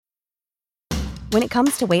When it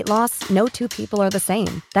comes to weight loss, no two people are the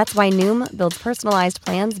same. That's why Noom builds personalized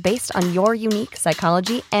plans based on your unique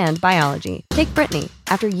psychology and biology. Take Brittany.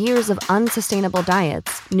 After years of unsustainable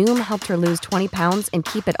diets, Noom helped her lose 20 pounds and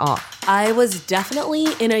keep it off. I was definitely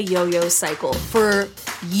in a yo-yo cycle for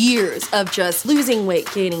years of just losing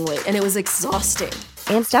weight, gaining weight, and it was exhausting.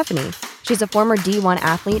 And Stephanie. She's a former D1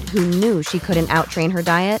 athlete who knew she couldn't outtrain her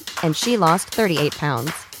diet, and she lost 38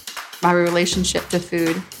 pounds. My relationship to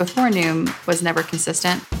food before Noom was never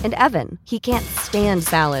consistent. And Evan, he can't stand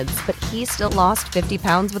salads, but he still lost 50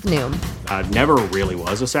 pounds with Noom. I never really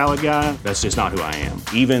was a salad guy. That's just not who I am.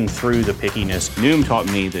 Even through the pickiness, Noom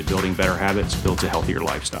taught me that building better habits builds a healthier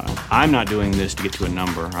lifestyle. I'm not doing this to get to a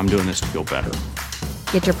number. I'm doing this to feel better.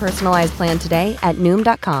 Get your personalized plan today at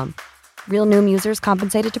Noom.com. Real Noom users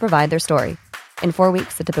compensated to provide their story. In 4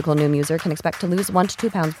 weeks, the typical Noom user can expect to lose 1 to 2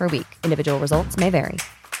 pounds per week. Individual results may vary.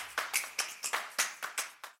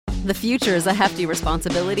 The future is a hefty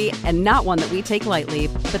responsibility and not one that we take lightly.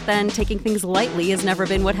 But then taking things lightly has never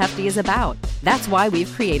been what Hefty is about. That's why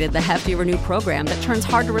we've created the Hefty Renew program that turns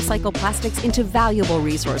hard to recycle plastics into valuable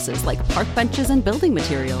resources like park benches and building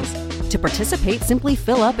materials. To participate, simply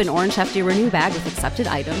fill up an orange Hefty Renew bag with accepted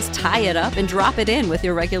items, tie it up, and drop it in with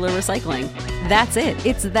your regular recycling. That's it.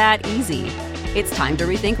 It's that easy. It's time to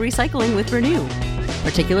rethink recycling with Renew.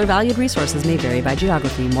 Particular valued resources may vary by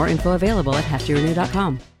geography. More info available at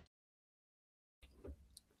heftyrenew.com.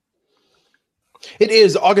 It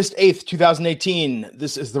is August 8th, 2018.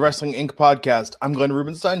 This is the Wrestling Inc. podcast. I'm Glenn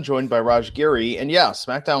Rubenstein, joined by Raj Giri. And yeah,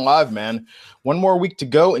 SmackDown Live, man. One more week to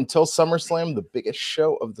go until SummerSlam, the biggest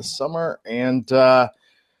show of the summer. And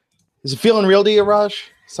is it feeling real to you,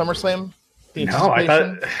 Raj? SummerSlam? No,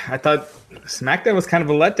 I thought SmackDown was kind of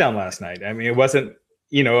a letdown last night. I mean, it wasn't,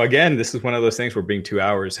 again, this is one of those things where being 2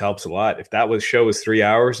 hours helps a lot. If that show was 3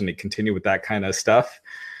 hours and it continued with that kind of stuff,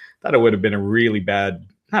 I thought it would have been a really bad,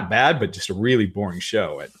 not bad, but just a really boring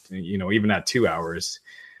show. Even at 2 hours,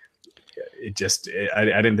 I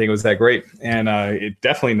didn't think it was that great. And it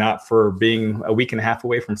definitely not for being a week and a half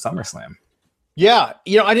away from SummerSlam. Yeah.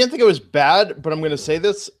 I didn't think it was bad, but I'm going to say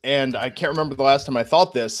this, and I can't remember the last time I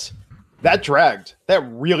thought this. That dragged. That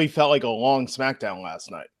really felt like a long SmackDown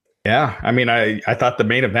last night. Yeah. I mean, I thought the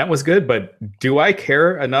main event was good, but do I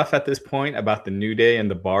care enough at this point about the New Day and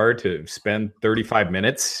the Bar to spend 35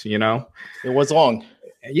 minutes, It was long.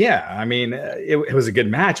 Yeah, I mean, it was a good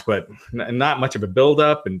match, but not much of a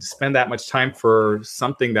build-up, and to spend that much time for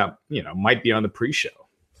something that, might be on the pre-show.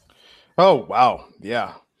 Oh, wow.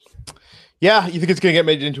 Yeah. Yeah, you think it's going to get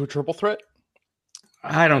made into a triple threat?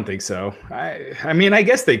 I don't think so. I mean, I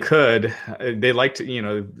guess they could. They like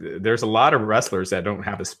to, there's a lot of wrestlers that don't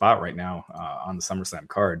have a spot right now on the SummerSlam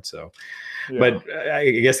card. So, yeah. But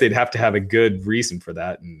I guess they'd have to have a good reason for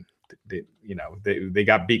that. And they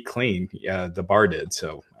got beat clean. Yeah, the Bar did.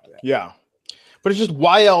 So yeah, but it's just,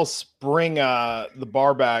 why else bring the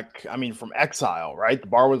Bar back? I mean, from exile, right? The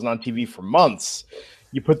Bar wasn't on TV for months.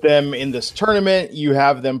 You put them in this tournament. You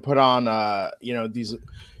have them put on, these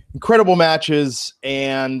incredible matches,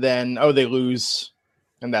 and then they lose,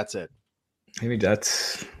 and that's it. Maybe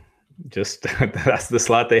that's just that's the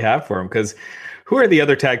slot they have for them. Because who are the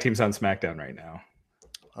other tag teams on SmackDown right now?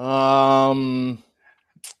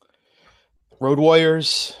 Road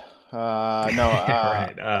Warriors. No.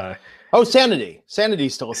 Right. Sanity.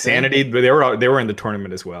 Sanity's still a thing. Sanity, but they were in the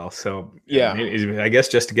tournament as well. So yeah, I guess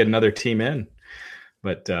just to get another team in.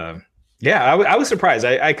 But yeah, I was surprised.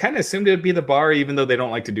 I kind of assumed it would be the Bar, even though they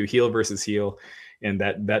don't like to do heel versus heel, and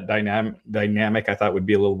that dynamic I thought would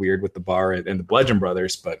be a little weird with the Bar and the Bludgeon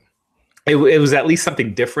Brothers. But it was at least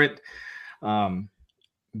something different.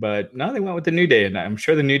 But no, they went with the New Day, and I'm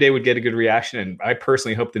sure the New Day would get a good reaction. And I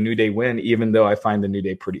personally hope the New Day win, even though I find the New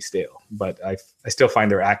Day pretty stale. But I still find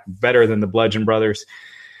their act better than the Bludgeon Brothers.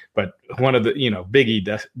 But one of the, Big E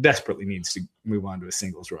desperately needs to move on to a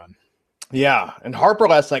singles run. Yeah, and Harper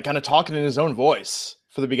last night kind of talking in his own voice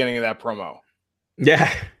for the beginning of that promo. Yeah,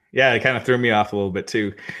 it kind of threw me off a little bit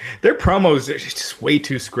too. Their promos are just way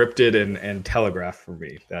too scripted and telegraphed for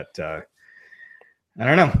me. That I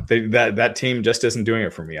don't know. That team just isn't doing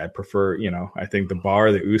it for me. I prefer, I think the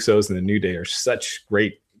Bar, the Usos, and the New Day are such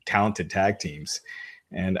great, talented tag teams.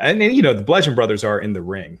 And the Bludgeon Brothers are in the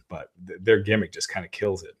ring, but their gimmick just kind of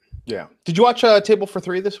kills it. Yeah. Did you watch Table for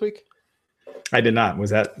Three this week? I did not.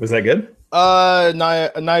 Was that good?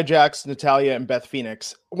 Nia Jax, Natalya, and Beth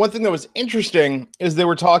Phoenix. One thing that was interesting is they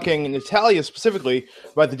were talking, Natalya specifically,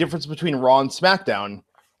 about the difference between Raw and SmackDown.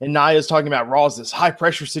 And Nia's talking about Raw's this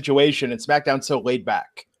high-pressure situation, and SmackDown's so laid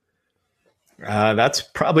back. That's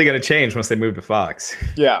probably going to change once they move to Fox.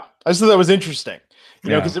 Yeah. I just thought that was interesting. You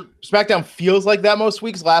know, because SmackDown feels like that most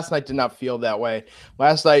weeks. Last night did not feel that way.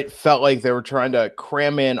 Last night felt like they were trying to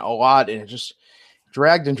cram in a lot, and it just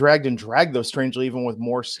dragged, though, strangely, even with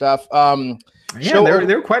more stuff. There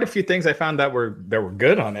were quite a few things I found that were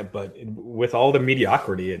good on it, but with all the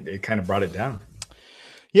mediocrity, it kind of brought it down.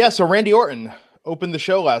 Yeah, so Randy Orton opened the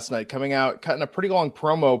show last night, coming out, cutting a pretty long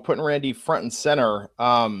promo, putting Randy front and center,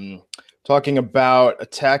 talking about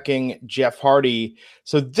attacking Jeff Hardy.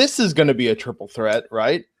 So this is going to be a triple threat,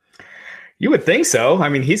 right? You would think so. I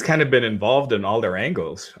mean, he's kind of been involved in all their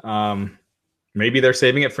angles. Maybe they're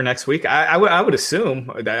saving it for next week. I would assume.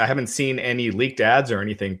 I haven't seen any leaked ads or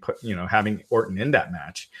anything, having Orton in that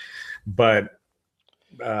match. But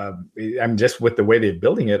I'm just with the way they're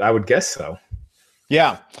building it, I would guess so.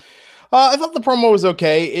 Yeah. I thought the promo was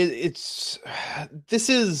okay. This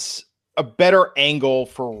is a better angle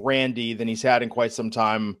for Randy than he's had in quite some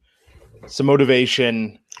time. Some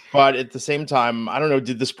motivation. But at the same time, I don't know,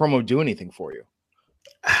 did this promo do anything for you?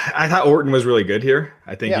 I thought Orton was really good here.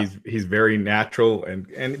 I think he's very natural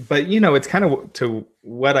but it's kind of to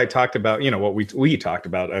what I talked about, what we talked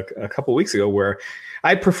about a couple weeks ago, where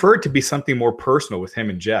I prefer it to be something more personal with him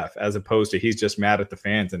and Jeff, as opposed to he's just mad at the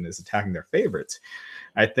fans and is attacking their favorites.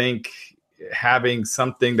 I think having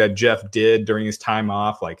something that Jeff did during his time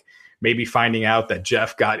off, like maybe finding out that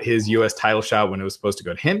Jeff got his US title shot when it was supposed to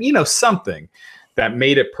go to him, something that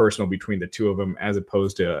made it personal between the two of them, as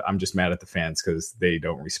opposed to I'm just mad at the fans because they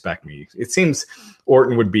don't respect me. It seems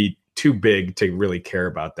Orton would be too big to really care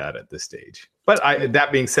about that at this stage. But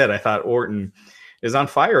that being said, I thought Orton is on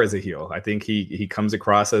fire as a heel. I think he comes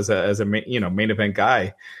across as a main event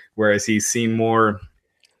guy, whereas he seemed more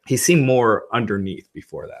underneath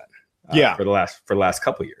before that. For the last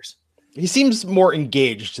couple of years. He seems more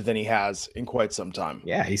engaged than he has in quite some time.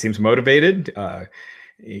 Yeah, he seems motivated.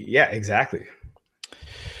 Yeah, exactly.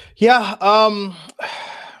 Yeah, I'm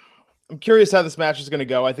curious how this match is going to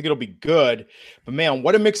go. I think it'll be good. But, man,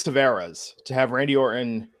 what a mix of eras to have Randy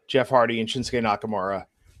Orton, Jeff Hardy, and Shinsuke Nakamura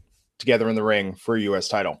together in the ring for a U.S.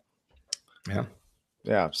 title. Yeah.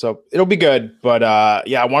 Yeah, so it'll be good. But,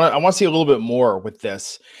 I want to see a little bit more with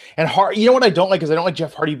this. And you know what I don't like is I don't like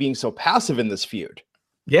Jeff Hardy being so passive in this feud.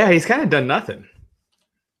 Yeah, he's kind of done nothing.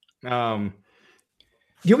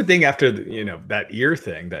 You would think after that ear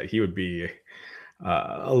thing that he would be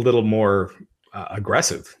a little more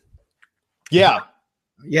aggressive. Yeah.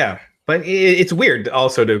 But it's weird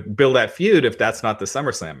also to build that feud if that's not the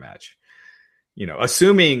SummerSlam match.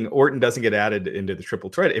 Assuming Orton doesn't get added into the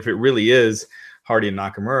triple threat, if it really is Hardy and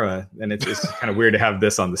Nakamura, then it's kind of weird to have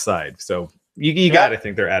this on the side. So you got to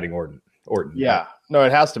think they're adding Orton. Yeah. No,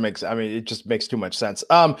 it has to make sense. I mean, it just makes too much sense.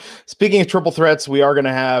 Speaking of triple threats, we are going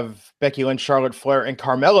to have Becky Lynch, Charlotte Flair, and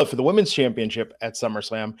Carmella for the Women's Championship at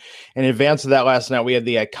SummerSlam. In advance of that last night, we had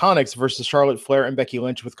the Iconics versus Charlotte Flair and Becky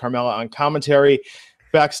Lynch with Carmella on commentary.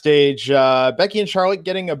 Backstage, Becky and Charlotte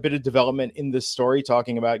getting a bit of development in this story,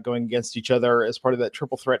 talking about going against each other as part of that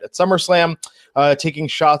triple threat at SummerSlam, taking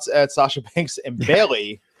shots at Sasha Banks and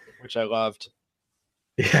Bayley, which I loved.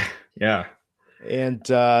 Yeah. And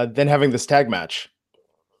then having this tag match.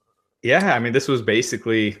 Yeah, I mean, this is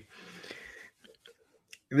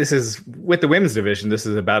with the women's division. This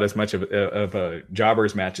is about as much of a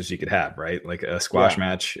jobbers match as you could have, right? Like a squash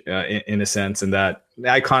match in a sense, and that the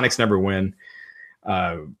Iconics never win.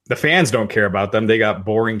 The fans don't care about them. They got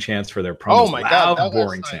boring chants for their promos. Oh my God,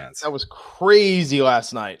 boring chants. That was crazy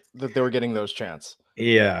last night that they were getting those chants.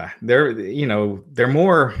 Yeah, they're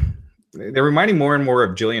reminding more and more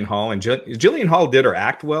of Jillian Hall, and Jillian Hall did her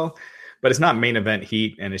act well, but it's not main event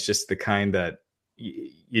heat, and it's just the kind that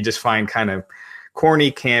you just find kind of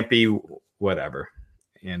corny, campy, whatever.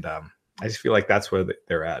 And I just feel like that's where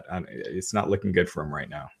they're at. It's not looking good for them right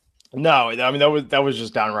now. No, I mean that was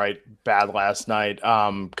just downright bad last night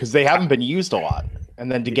because they haven't been used a lot,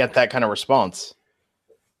 and then to get that kind of response.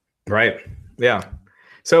 Right. Yeah.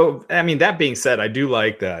 So, I mean, that being said, I do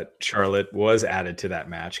like that Charlotte was added to that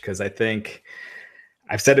match because I think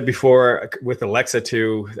I've said it before with Alexa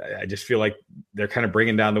too. I just feel like they're kind of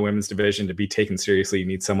bringing down the women's division to be taken seriously. You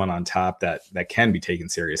need someone on top that can be taken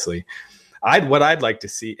seriously. What I'd like to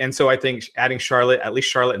see, and so I think adding Charlotte, at least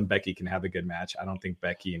Charlotte and Becky can have a good match. I don't think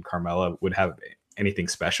Becky and Carmella would have anything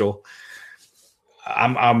special.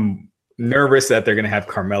 I'm nervous that they're going to have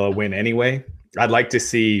Carmella win anyway. I'd like to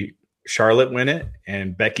see Charlotte win it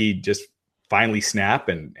and Becky just finally snap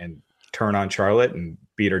and turn on Charlotte and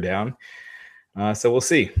beat her down. So we'll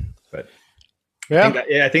see. But I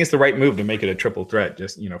think it's the right move to make it a triple threat.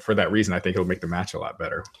 Just, for that reason, I think it'll make the match a lot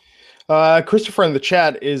better. Christopher in the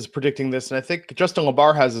chat is predicting this, and I think Justin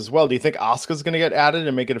Labar has as well. Do you think Asuka's going to get added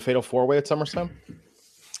and make it a fatal four-way at SummerSlam?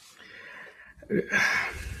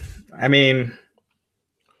 I mean,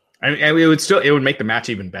 it would make the match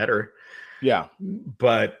even better. Yeah,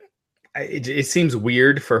 but it seems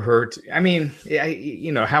weird for her to. I mean,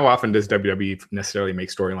 how often does WWE necessarily make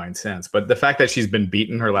storyline sense? But the fact that she's been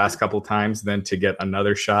beaten her last couple times, then to get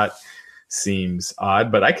another shot seems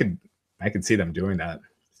odd. But I could see them doing that.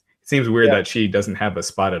 It seems weird that she doesn't have a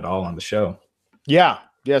spot at all on the show. Yeah,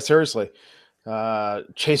 seriously.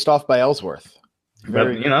 Chased off by Ellsworth.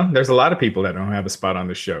 But there's a lot of people that don't have a spot on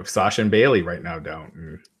the show. Sasha and Bayley right now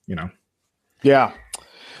don't. Yeah.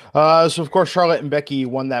 So of course Charlotte and Becky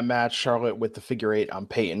won that match. Charlotte with the figure 8 on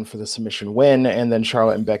Peyton for the submission win, and then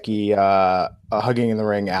Charlotte and Becky hugging in the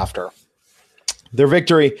ring after their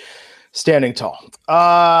victory, standing tall.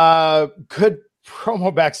 Good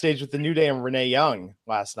promo backstage with the New Day and Renee Young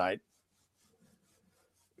last night.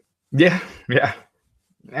 Yeah.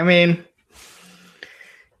 I mean,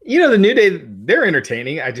 the New Day, they're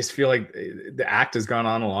entertaining. I just feel like the act has gone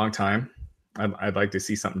on a long time. I'd like to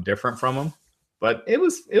see something different from them, but it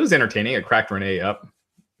was entertaining. It cracked Renee up.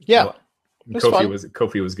 Yeah,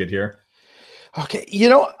 Kofi was good here. Okay,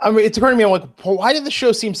 it's occurring to me, I'm like, why did the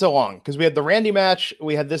show seem so long? Because we had the Randy match,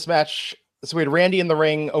 we had this match, so we had Randy in the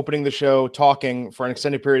ring opening the show, talking for an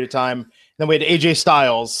extended period of time, and then we had AJ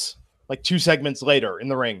Styles like 2 segments later in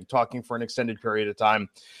the ring, talking for an extended period of time,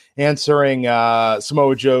 answering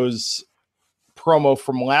Samoa Joe's promo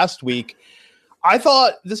from last week. I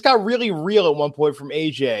thought this got really real at one point from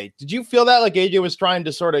AJ. Did you feel that like AJ was trying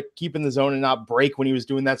to sort of keep in the zone and not break when he was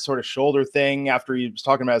doing that sort of shoulder thing after he was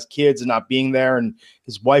talking about his kids and not being there, and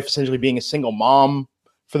his wife essentially being a single mom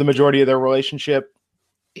for the majority of their relationship?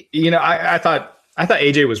 I thought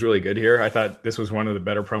AJ was really good here. I thought this was one of the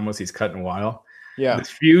better promos he's cut in a while. Yeah. This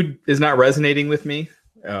feud is not resonating with me.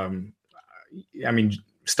 I mean,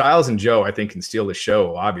 Styles and Joe, I think, can steal the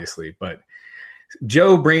show, obviously, but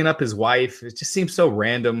Joe bringing up his wife, it just seems so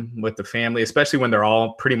random with the family, especially when they're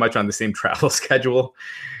all pretty much on the same travel schedule.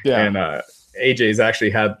 Yeah. And AJ's actually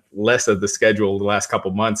had less of the schedule the last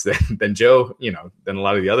couple months than Joe, than a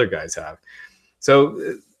lot of the other guys have.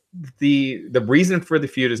 So the reason for the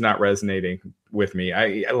feud is not resonating with me.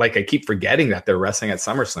 I keep forgetting that they're wrestling at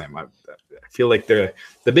SummerSlam. I feel like the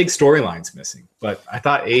big storyline's missing, but I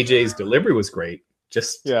thought AJ's delivery was great.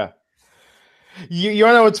 Yeah. You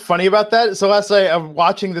want to know what's funny about that? So last night I'm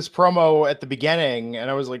watching this promo at the beginning, and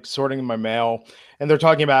I was like sorting my mail, and they're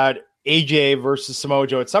talking about AJ versus Samoa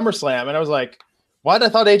Joe at SummerSlam, and I was like, what? I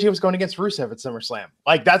thought AJ was going against Rusev at SummerSlam.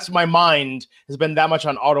 Like, that's my mind has been that much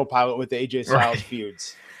on autopilot with the AJ Styles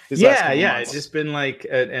feuds. Yeah, it's just been like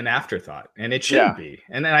an afterthought, and it shouldn't be.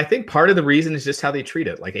 And then I think part of the reason is just how they treat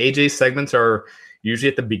it. Like, AJ's segments are usually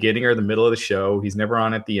at the beginning or the middle of the show. He's never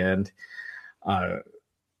on at the end.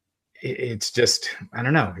 It's just, I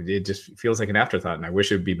don't know. It just feels like an afterthought, and I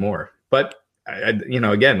wish it would be more. But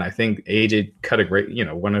again, I think AJ cut a great,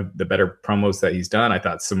 one of the better promos that he's done. I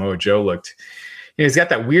thought Samoa Joe looked, he's got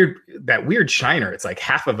that weird shiner. It's like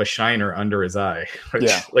half of a shiner under his eye,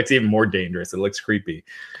 which looks even more dangerous. It looks creepy.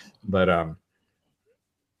 But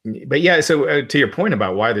yeah. So to your point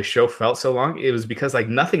about why the show felt so long, it was because like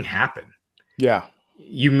nothing happened. Yeah.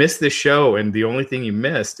 You missed the show, and the only thing you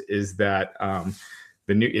missed is that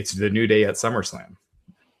it's the New Day at SummerSlam.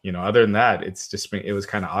 Other than that, it was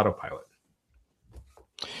kind of autopilot.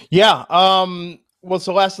 Yeah. Well,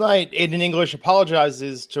 so last night, Aiden English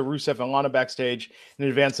apologizes to Rusev and Lana backstage in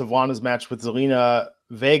advance of Lana's match with Zelina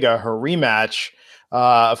Vega, her rematch.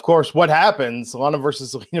 Of course, what happens? Lana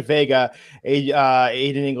versus Zelina Vega.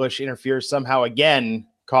 Aiden English interferes somehow again,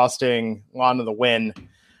 costing Lana the win.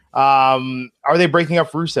 Are they breaking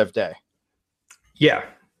up Rusev Day? Yeah,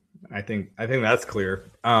 I think that's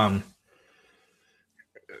clear. I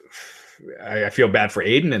feel bad for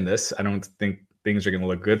Aiden in this. I don't think things are going to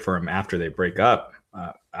look good for him after they break up.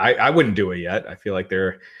 I wouldn't do it yet. I feel like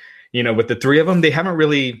they're, with the three of them, they haven't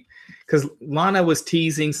really, because Lana was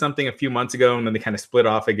teasing something a few months ago, and then they kind of split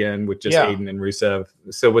off again with just Aiden and Rusev.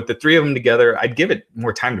 So with the three of them together, I'd give it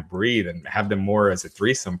more time to breathe and have them more as a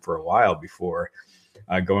threesome for a while before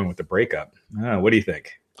going with the breakup. I don't know. What do you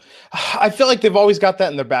think? I feel like they've always got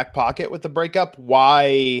that in their back pocket with the breakup.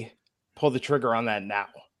 Why pull the trigger on that now?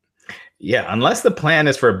 Yeah, unless the plan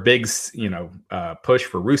is for a big, push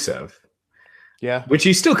for Rusev. Yeah, which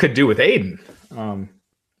you still could do with Aiden.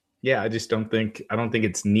 I just don't think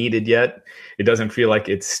it's needed yet. It doesn't feel like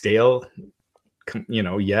it's stale,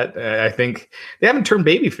 yet. I think they haven't turned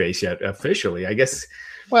babyface yet officially. I guess.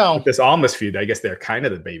 Well, with this Almas feud, I guess they're kind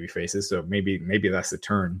of the baby faces, so maybe that's the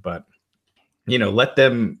turn. But let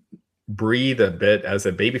them breathe a bit as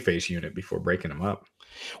a babyface unit before breaking them up.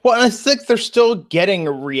 Well, and I think they're still getting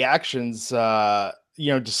reactions,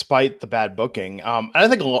 despite the bad booking. And I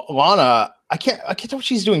think Lana, I can't tell what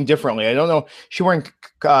she's doing differently. I don't know. She wearing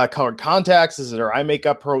colored contacts. Is it her eye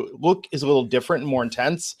makeup? Her look is a little different and more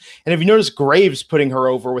intense. And if you notice Graves putting her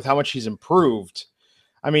over with how much she's improved,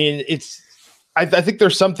 I mean, I think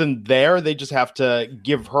there's something there. They just have to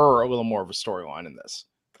give her a little more of a storyline in this,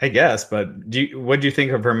 I guess. But what do you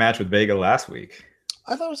think of her match with Vega last week?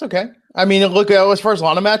 I thought it was okay. I mean, look, as far as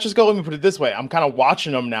Lana matches go, let me put it this way. I'm kind of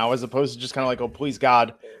watching them now as opposed to just kind of like, oh, please,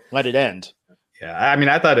 God, let it end. Yeah, I mean,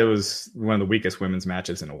 I thought it was one of the weakest women's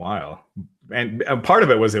matches in a while. And part of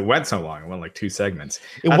it was it went so long. It went like 2 segments.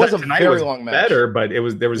 It was a very long match. Better, but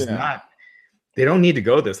there was not – they don't need to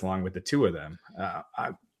go this long with the two of them.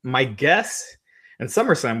 My guess – and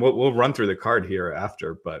SummerSlam, we'll run through the card here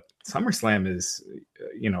after, but SummerSlam is,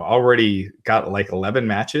 already got like 11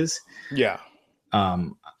 matches. Yeah.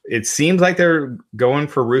 It seems like they're going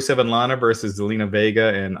for Rusev and Lana versus Zelina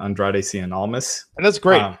Vega and Andrade Cien Almas. And that's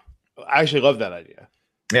great. I actually love that idea.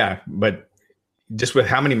 Yeah, but just with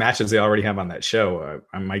how many matches they already have on that show,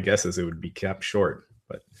 my guess is it would be kept short.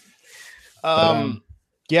 But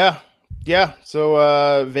yeah.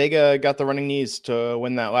 So Vega got the running knees to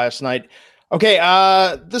win that last night. Okay,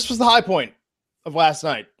 this was the high point of last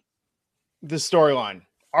night. This storyline,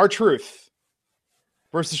 R-Truth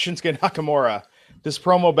versus Shinsuke Nakamura. This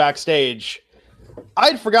promo backstage,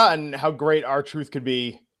 I'd forgotten how great R-Truth could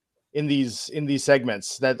be in these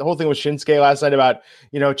segments. That the whole thing with Shinsuke last night about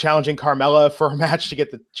challenging Carmella for a match to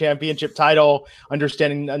get the championship title,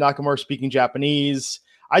 understanding Nakamura speaking Japanese.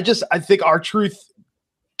 I think R-Truth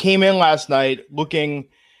came in last night looking,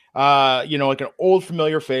 like an old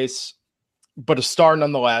familiar face, but a star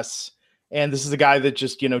nonetheless. And this is a guy that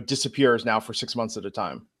just disappears now for 6 months at a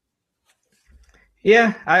time.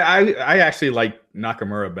 Yeah, I actually like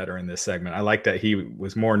Nakamura better in this segment. I like that he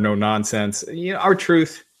was more no nonsense.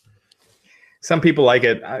 R-Truth. Some people like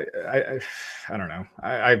it. I don't know.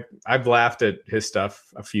 I've laughed at his stuff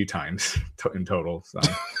a few times in total. So.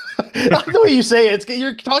 I like the way you say it.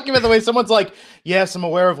 You're talking about the way someone's like, yes, I'm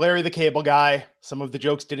aware of Larry the Cable Guy. Some of the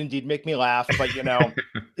jokes did indeed make me laugh, but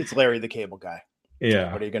it's Larry the Cable Guy.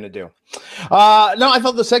 Yeah. What are you going to do? No, I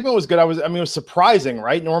thought the segment was good. It was surprising,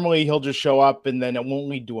 right? Normally he'll just show up and then it won't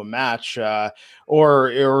lead to a match,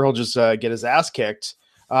 or he'll just get his ass kicked.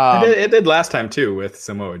 It did last time too with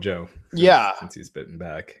Samoa Joe. Since he's bitten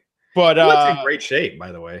back. But he looks in great shape,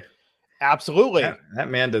 by the way. Absolutely. That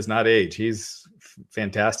man does not age. He's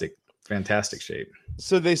fantastic shape.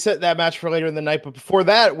 So they set that match for later in the night, but before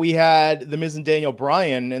that, we had The Miz and Daniel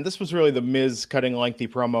Bryan, and this was really The Miz cutting a lengthy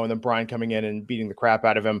promo and then Bryan coming in and beating the crap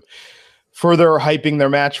out of him, further hyping their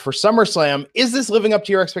match for SummerSlam. Is this living up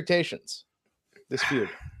to your expectations, this feud?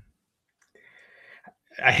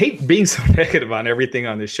 I hate being so negative on everything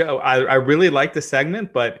on this show. I really like the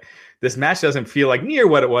segment, but this match doesn't feel like near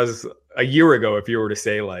what it was a year ago if you were to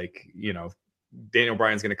say, like, Daniel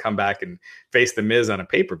Bryan's going to come back and face The Miz on a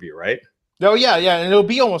pay-per-view, right? Oh, yeah. And it'll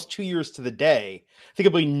be almost 2 years to the day. I think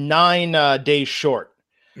it'll be 9 days short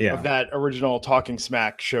of that original Talking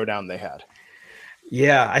Smack showdown they had.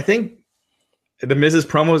 Yeah, I think The Miz's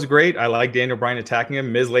promo is great. I like Daniel Bryan attacking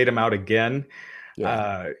him. Miz laid him out again.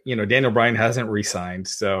 Yeah. Daniel Bryan hasn't re-signed,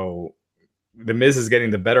 so The Miz is getting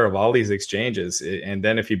the better of all these exchanges. And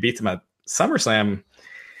then if he beats him at SummerSlam,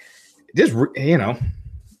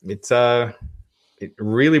 it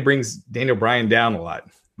really brings Daniel Bryan down a lot.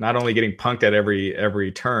 Not only getting punked at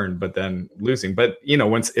every turn, but then losing. But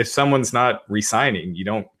if someone's not re-signing, you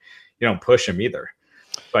don't push him either.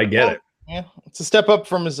 So I get it. Yeah, it's a step up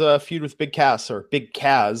from his feud with Big Cass, or Big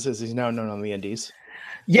Kaz, as he's now known on the Indies.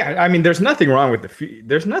 Yeah, I mean, there's nothing wrong with the feud.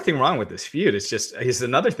 There's nothing wrong with this feud. It's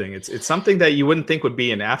another thing. It's something that you wouldn't think would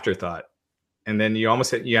be an afterthought, and then you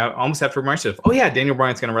almost have to remind yourself, oh yeah, Daniel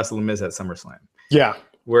Bryan's going to wrestle The Miz at SummerSlam. Yeah.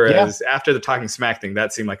 Whereas after the Talking Smack thing,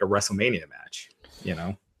 that seemed like a WrestleMania match.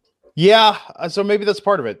 Yeah, so maybe that's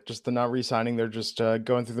part of it. Just the not re-signing. They're just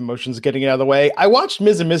going through the motions, getting it out of the way. I watched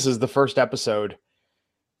Miz and Mrs. the first episode.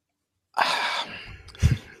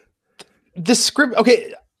 The script,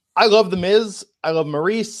 okay, I love The Miz. I love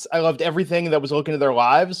Maurice. I loved everything that was looking at their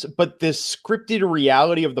lives. But this scripted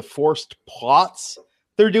reality of the forced plots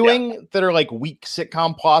they're doing that are like weak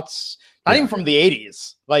sitcom plots, not even from the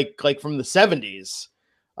 80s, like from the 70s.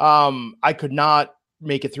 I could not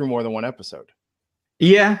make it through more than one episode.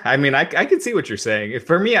 Yeah, I mean, I can see what you're saying.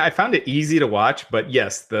 For me, I found it easy to watch, but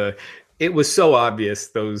yes, it was so obvious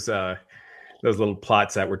those little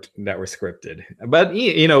plots that were scripted. But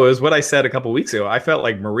it was what I said a couple weeks ago. I felt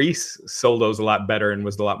like Maurice sold those a lot better and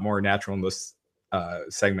was a lot more natural in those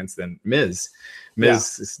segments than Miz.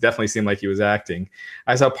 Miz definitely seemed like he was acting.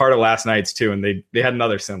 I saw part of last night's too, and they had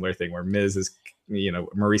another similar thing where Miz is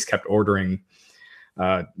Maurice kept ordering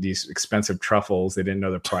these expensive truffles. They didn't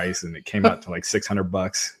know the price, and it came out to like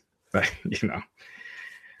 $600. But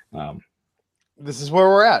this is where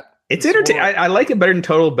we're at. It's entertaining. I like it better than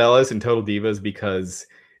Total Bellas and Total Divas because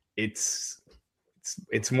it's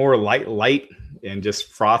more light and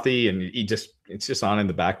just frothy, and it's just on in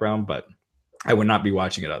the background. But I would not be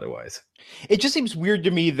watching it otherwise. It just seems weird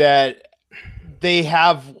to me that they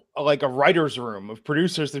have like a writer's room of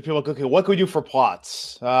producers that feel like, okay, what can we do for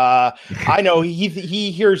plots? I know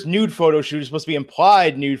he hears nude photo shoot. It's supposed to be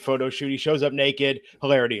implied nude photo shoot. He shows up naked.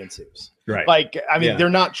 Hilarity ensues. Right. Like, I mean, they're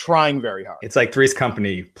not trying very hard. It's like Three's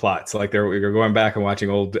Company plots. Like you're going back and watching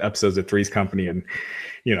old episodes of Three's Company and,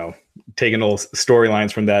 taking old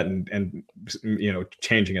storylines from that and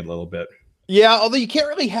changing it a little bit. Yeah. Although you can't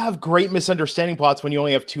really have great misunderstanding plots when you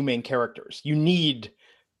only have two main characters. You need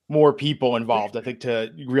more people involved, I think,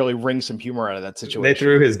 to really wring some humor out of that situation. They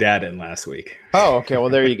threw his dad in last week. Oh, okay. Well,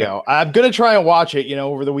 there you go. I'm going to try and watch it.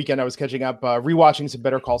 Over the weekend I was catching up, rewatching some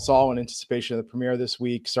Better Call Saul in anticipation of the premiere this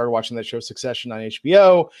week. Started watching that show Succession on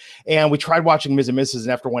HBO, and we tried watching Ms. and Mrs.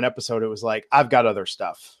 And after one episode, it was like, I've got other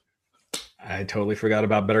stuff. I totally forgot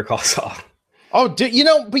about Better Call Saul. Oh, but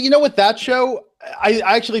with that show, I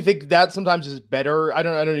actually think that sometimes is better. I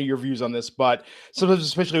don't know your views on this, but sometimes,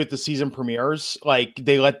 especially with the season premieres, like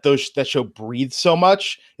they let that show breathe so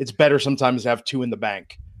much. It's better sometimes to have two in the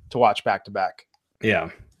bank to watch back to back. Yeah,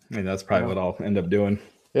 I mean that's probably what I'll end up doing.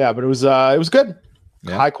 Yeah, but it was good,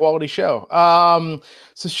 high quality show.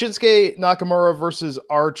 So Shinsuke Nakamura versus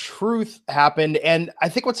R-Truth happened, and I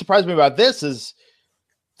think what surprised me about this is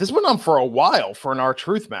this went on for a while for an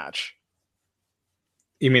R-Truth match.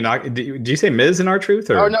 You mean, do you say Miz and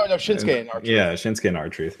R-Truth? Oh, no, Shinsuke and R-Truth. Yeah, Shinsuke and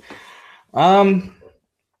R-Truth.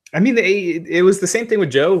 I mean, it was the same thing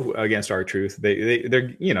with Joe against R-Truth.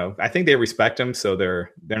 They're I think they respect him, so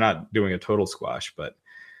they're not doing a total squash. But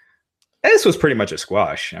this was pretty much a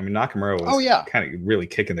squash. I mean, Nakamura was kind of really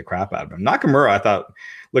kicking the crap out of him. Nakamura, I thought,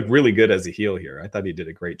 looked really good as a heel here. I thought he did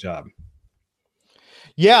a great job.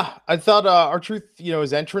 Yeah, I thought R-Truth,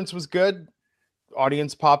 his entrance was good.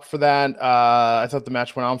 Audience popped for that. I thought the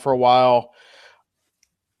match went on for a while.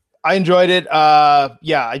 I enjoyed it.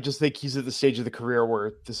 I just think he's at the stage of the career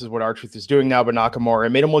where this is what R-Truth is doing now, but Nakamura, it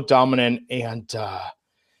made him look dominant. And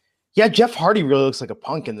Jeff Hardy really looks like a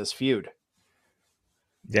punk in this feud.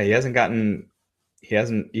 Yeah, he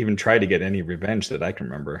hasn't even tried to get any revenge that I can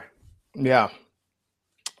remember. Yeah.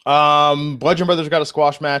 Bludgeon Brothers got a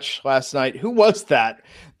squash match last night. Who was that?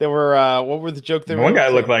 They were what were the joke they were? One guy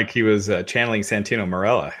looked like he was channeling Santino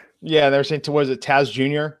Marella. Yeah, they were saying was it Taz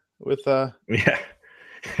Jr. with Yeah.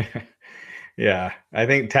 Yeah. I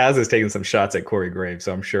think Taz is taking some shots at Corey Graves,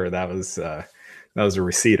 so I'm sure that was a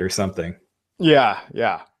receipt or something. Yeah.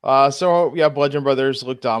 Bludgeon Brothers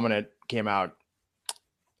looked dominant, came out.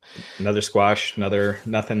 Another squash, another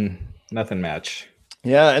nothing match.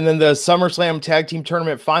 Yeah, and then the SummerSlam Tag Team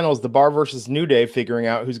Tournament Finals, The Bar versus New Day, figuring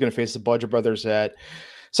out who's going to face the Bludgeon Brothers at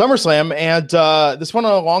SummerSlam. And this went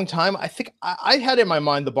on a long time. I think I had in my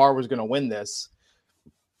mind The Bar was going to win this.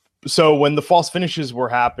 So when the false finishes were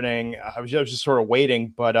happening, I was just sort of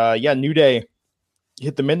waiting. But New Day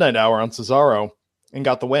hit the midnight hour on Cesaro and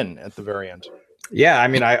got the win at the very end. Yeah, I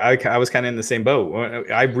mean, I was kind of in the same boat.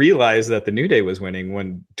 I realized that the New Day was winning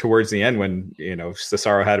when towards the end when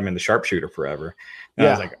Cesaro had him in the sharpshooter forever. And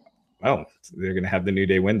I was like, oh, they're going to have the New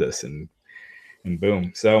Day win this, and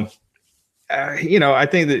boom. So, I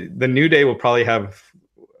think that the New Day will probably have.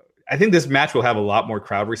 I think this match will have a lot more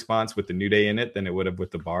crowd response with the New Day in it than it would have with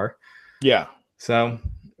the Bar. Yeah. So,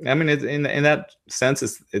 I mean, in that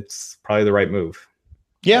sense, it's probably the right move.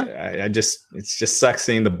 Yeah. It just sucks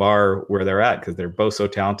seeing the Bar where they're at because they're both so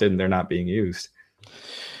talented and they're not being used.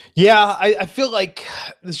 Yeah, I feel like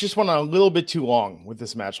this just went on a little bit too long with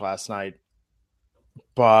this match last night.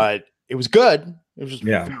 But it was good. It was just a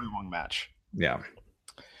very long match. Yeah.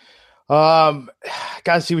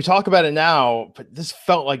 Guys, see, we talk about it now, but this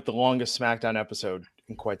felt like the longest SmackDown episode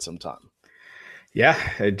in quite some time. Yeah,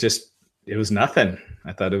 it was nothing.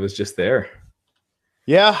 I thought it was just there.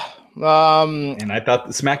 Yeah. And I thought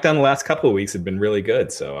the SmackDown the last couple of weeks had been really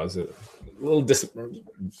good. So I was a little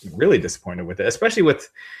really disappointed with it, especially with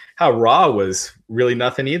how Raw was really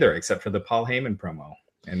nothing either, except for the Paul Heyman promo.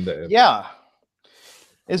 And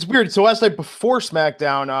it's weird. So last night before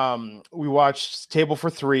SmackDown, we watched Table for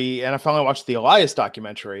Three, and I finally watched the Elias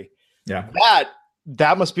documentary. Yeah.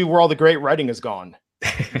 That must be where all the great writing has gone.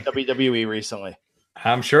 WWE recently.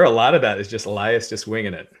 I'm sure a lot of that is just Elias just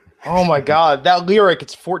winging it. Oh my God, that lyric,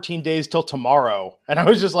 it's 14 days till tomorrow. And I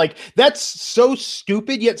was just like, that's so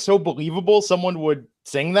stupid, yet so believable. Someone would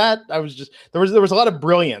sing that. I was just there was a lot of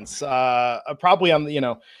brilliance. Probably on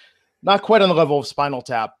the not quite on the level of Spinal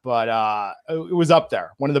Tap, but it was up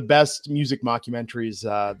there. One of the best music mockumentaries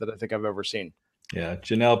that I think I've ever seen. Yeah,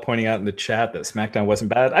 Janelle pointing out in the chat that SmackDown wasn't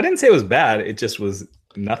bad. I didn't say it was bad. It just was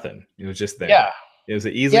nothing. It was just there. Yeah, it was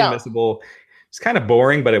easily missable. It's kind of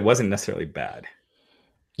boring, but it wasn't necessarily bad.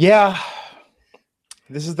 Yeah,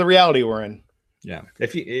 this is the reality we're in. Yeah,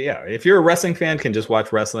 if you're a wrestling fan, can just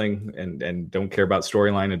watch wrestling and don't care about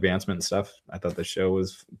storyline advancement and stuff. I thought the show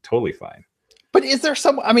was totally fine. But is there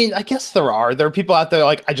some? I mean, I guess there are people out there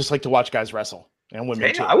like I just like to watch guys wrestle and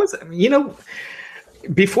women too. I was,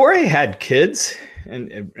 before I had kids,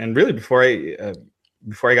 and really before I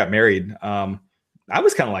got married, I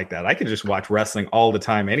was kind of like that. I could just watch wrestling all the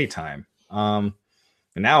time, anytime.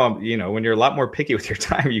 And now I'm, when you're a lot more picky with your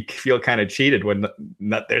time, you feel kind of cheated when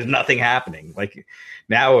there's nothing happening. Like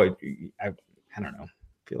now, I don't know.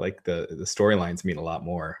 I feel like the storylines mean a lot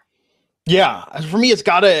more. Yeah, for me,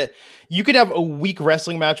 you could have a weak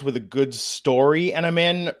wrestling match with a good story and I'm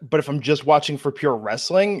in, but if I'm just watching for pure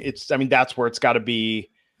wrestling, that's where it's got to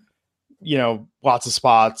be, lots of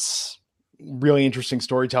spots, really interesting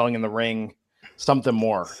storytelling in the ring, something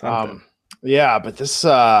more. Yeah, but this,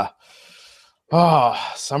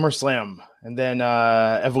 SummerSlam and then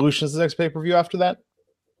Evolution is the next pay-per-view after that?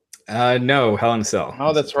 No, Hell in a Cell.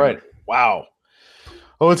 Oh, that's right. Wow.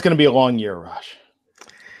 Oh, it's going to be a long year, Raj.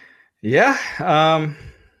 Yeah.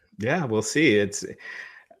 We'll see.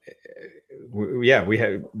 We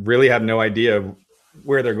really have no idea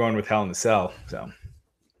where they're going with Hell in a Cell. So,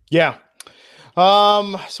 yeah.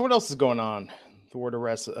 So what else is going on? The world of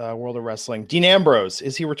wrestling. Dean Ambrose,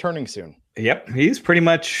 is he returning soon? Yep. He's pretty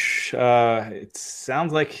much, it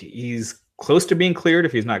sounds like he's close to being cleared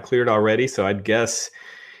if he's not cleared already. So I'd guess,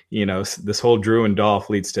 this whole Drew and Dolph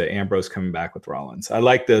leads to Ambrose coming back with Rollins. I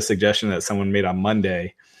like the suggestion that someone made on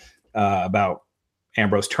Monday about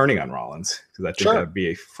Ambrose turning on Rollins, because I think that would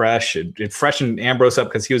be it freshened Ambrose up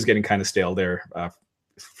because he was getting kind of stale there.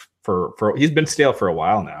 For he's been stale for a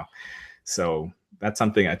while now, so that's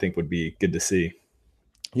something I think would be good to see.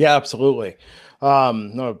 Yeah, absolutely. Do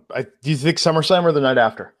you think SummerSlam or the night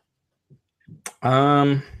after?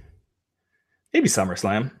 Maybe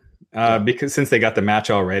SummerSlam, because since they got the match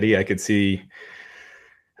already, I could see.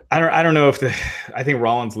 I don't know if I think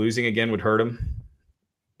Rollins losing again would hurt him.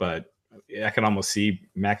 But I can almost see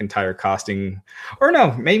McIntyre costing, or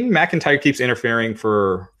no, maybe McIntyre keeps interfering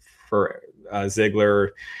for Ziggler.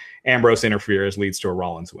 Ambrose interferes, leads to a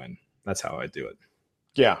Rollins win. That's how I do it.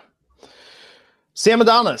 Yeah. Sam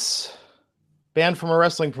Adonis, banned from a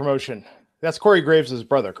wrestling promotion. That's Corey Graves'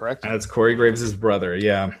 brother, correct? That's Corey Graves' brother.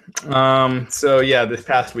 Yeah. This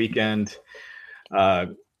past weekend,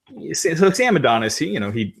 so Sam Adonis,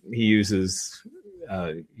 he uses,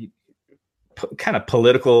 kind of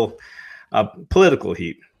political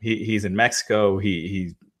heat. He's in Mexico.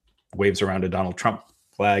 He waves around a Donald Trump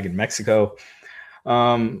flag in Mexico.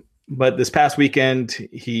 But this past weekend,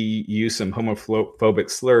 he used some homophobic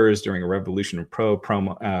slurs during a Revolution Pro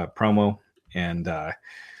promo. And,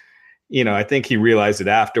 I think he realized it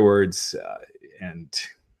afterwards and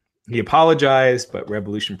he apologized, but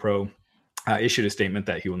Revolution Pro issued a statement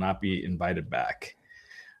that he will not be invited back.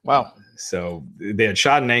 Wow. So they had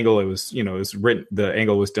shot an angle. It was, it was written, the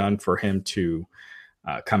angle was done for him to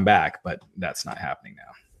come back, but that's not happening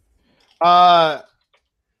now. I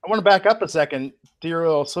want to back up a second to your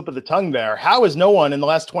little slip of the tongue there. How has no one in the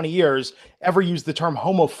last 20 years ever used the term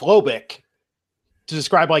homophobic to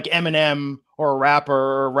describe like Eminem or a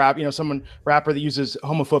rapper or someone rapper that uses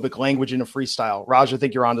homophobic language in a freestyle? Raj, I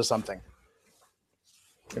think you're onto something.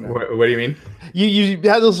 What do you mean? You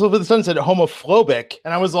had this little bit of the sun said homophobic,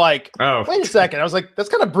 and I was like, "Oh, wait a second!" I was like, "That's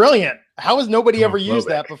kind of brilliant. How has nobody ever used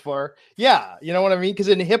that before?" Yeah, you know what I mean? Because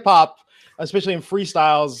in hip hop, especially in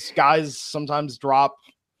freestyles, guys sometimes drop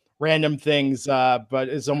random things, but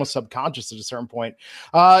it's almost subconscious at a certain point.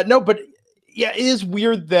 But yeah, it is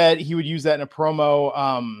weird that he would use that in a promo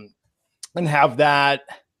and have that.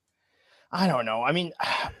 I don't know. I mean,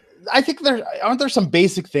 I think aren't there some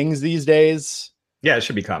basic things these days. Yeah, it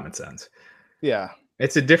should be common sense. Yeah.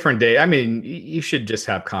 It's a different day. I mean, you should just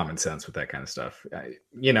have common sense with that kind of stuff.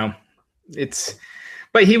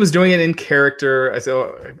 But he was doing it in character.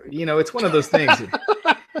 So, it's one of those things.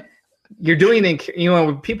 You're doing it,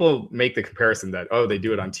 when people make the comparison that, they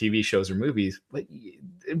do it on TV shows or movies, but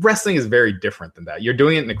wrestling is very different than that. You're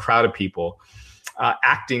doing it in a crowd of people,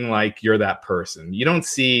 acting like you're that person. You don't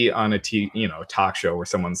see on a talk show where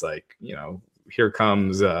someone's like, here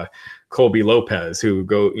comes Colby Lopez, who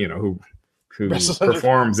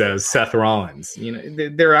performs as Seth Rollins.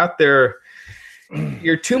 They're out there.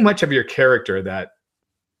 You're too much of your character that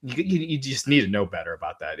you just need to know better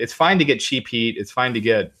about that. It's fine to get cheap heat. It's fine to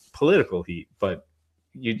get political heat, but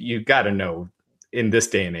you got to know in this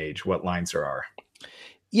day and age what lines there are.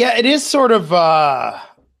 Yeah, it is sort of.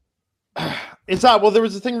 It's not. Well, there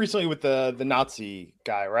was a thing recently with the Nazi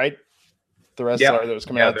guy, right? The wrestler that was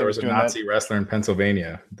coming out. There was a Nazi wrestler in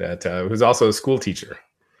Pennsylvania that was also a school teacher.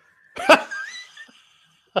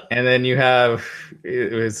 And then you have,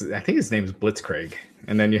 I think his name is Blitzkrieg.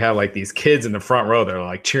 And then you have like these kids in the front row that are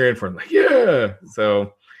like cheering for him, like, yeah.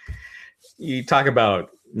 So you talk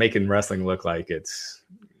about making wrestling look like it's,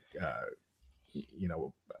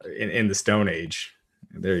 in the Stone Age.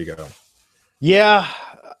 There you go. Yeah.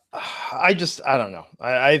 I don't know.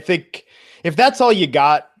 I think if that's all you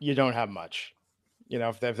got, you don't have much,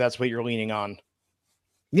 if that's what you're leaning on.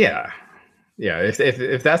 Yeah. Yeah.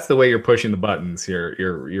 If that's the way you're pushing the buttons,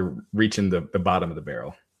 you're reaching the bottom of the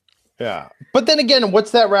barrel. Yeah. But then again,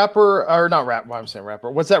 what's that rapper or not rap? Why I'm saying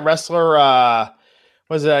rapper. What's that wrestler?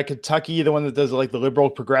 Was it Kentucky? The one that does like the liberal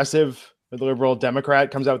progressive, or the liberal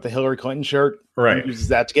Democrat comes out with the Hillary Clinton shirt. Right. Uses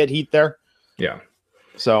that to get heat there. Yeah.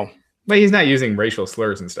 So. But he's not using racial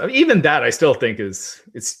slurs and stuff. Even that, I still think it's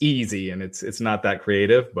easy and it's not that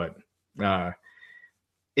creative, but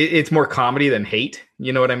it's more comedy than hate.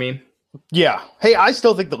 You know what I mean? Yeah. Hey, I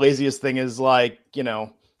still think the laziest thing is like,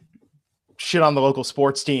 shit on the local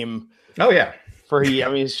sports team. Oh yeah.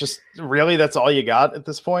 It's just really, that's all you got at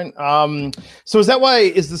this point. So is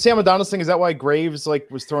the Sam Adonis thing? Is that why Graves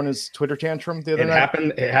was throwing his Twitter tantrum the other night?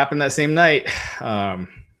 It happened that same night.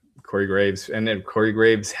 Corey Graves, and then Corey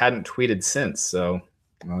Graves hadn't tweeted since. So,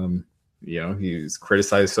 he's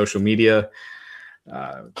criticized social media.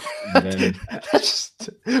 Then, that's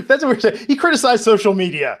what we're saying. He criticized social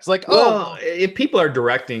media. It's like, if people are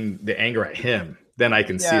directing the anger at him, then I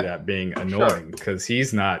can see that being annoying because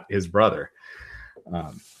he's not his brother.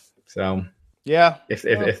 If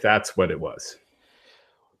that's what it was.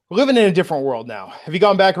 We're living in a different world now. Have you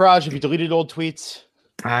gone back, Raj? Have you deleted old tweets?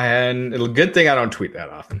 And it's a good thing I don't tweet that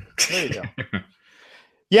often. There you go.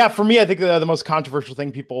 Yeah, for me, I think the most controversial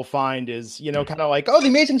thing people find is, kind of like, The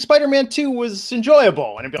Amazing Spider-Man 2 was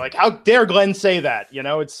enjoyable. And it'd be like, how dare Glenn say that?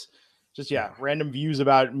 It's just, random views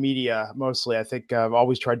about media, mostly. I think I've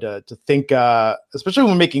always tried to think, especially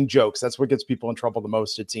when making jokes. That's what gets people in trouble the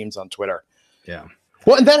most, it seems, on Twitter. Yeah.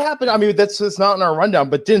 Well, and that happened. I mean, it's not in our rundown,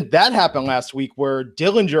 but didn't that happen last week where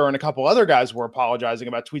Dillinger and a couple other guys were apologizing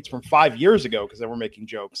about tweets from 5 years ago because they were making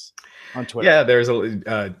jokes on Twitter? Yeah, there's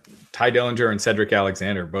Ty Dillinger and Cedric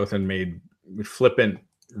Alexander both had made flippant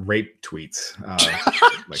rape tweets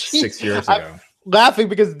 6 years ago. I'm laughing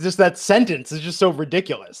because just that sentence is just so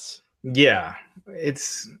ridiculous. Yeah,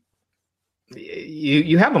 it's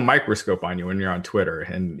you have a microscope on you when you're on Twitter,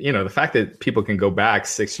 and the fact that people can go back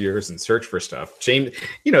 6 years and search for stuff. James,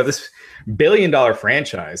 this $1 billion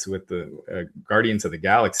franchise with the Guardians of the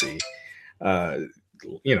Galaxy,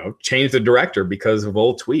 changed the director because of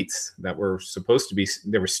old tweets that were supposed to be,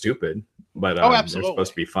 they were stupid, but they were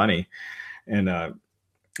supposed to be funny. And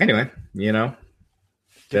anyway,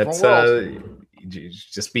 that's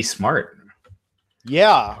just be smart.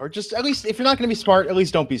 Yeah, or just at least if you're not going to be smart, at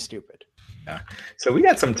least don't be stupid. Yeah. So we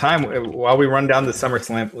got some time while we run down the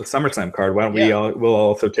SummerSlam card. Why don't we'll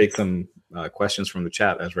also take some questions from the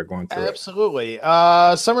chat as we're going through. Absolutely.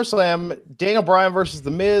 SummerSlam, Daniel Bryan versus The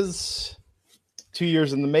Miz, 2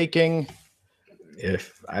 years in the making.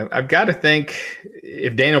 If I've got to think,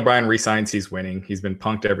 if Daniel Bryan resigns, he's winning. He's been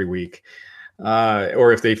punked every week.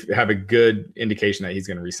 Or if they have a good indication that he's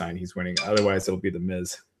going to resign, he's winning. Otherwise, it'll be The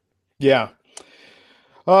Miz. Yeah.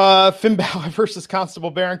 Finn Balor versus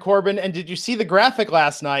Constable Baron Corbin. And did you see the graphic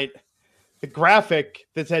last night? The graphic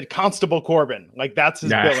that said Constable Corbin. Like, that's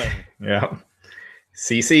his billing. Yeah.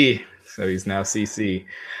 CC. So he's now CC.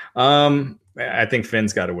 I think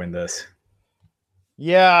Finn's got to win this.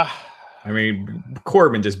 Yeah. I mean,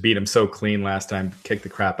 Corbin just beat him so clean last time, kicked the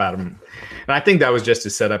crap out of him. And I think that was just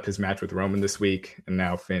to set up his match with Roman this week. And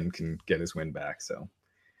now Finn can get his win back. So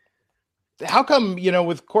how come,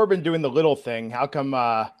 with Corbin doing the little thing, how come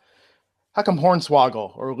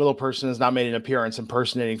Hornswoggle or Little Person has not made an appearance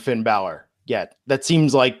impersonating Finn Balor yet? That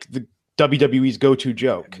seems like the WWE's go-to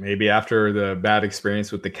joke. Maybe after the bad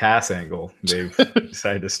experience with the Cass angle, they've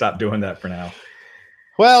decided to stop doing that for now.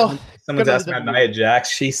 Well, someone's asked about Nia Jax.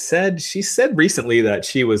 She said recently that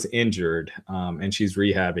she was injured, and she's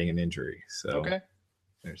rehabbing an injury. So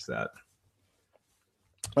there's that.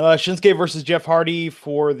 Shinsuke versus Jeff Hardy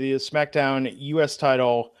for the SmackDown US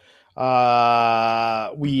title.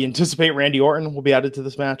 We anticipate Randy Orton will be added to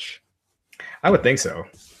this match. I would think so.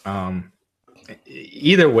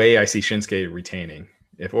 Either way, I see Shinsuke retaining.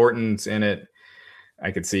 If Orton's in it,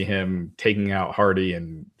 I could see him taking out Hardy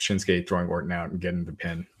and Shinsuke throwing Orton out and getting the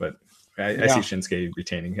pin. But I see Shinsuke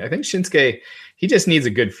retaining. I think Shinsuke, he just needs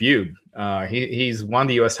a good feud. He's won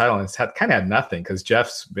the U.S. title and has kind of had nothing because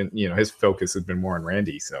Jeff's been, his focus has been more on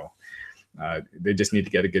Randy. So they just need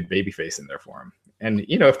to get a good babyface in there for him. And,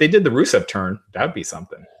 if they did the Rusev turn, that would be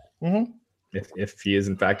something. Mm-hmm. If he is,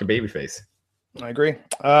 in fact, a babyface. I agree.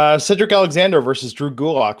 Cedric Alexander versus Drew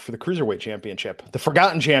Gulak for the Cruiserweight Championship, the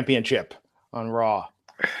Forgotten Championship on Raw.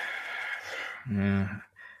 Yeah.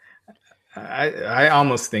 I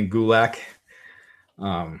almost think Gulak.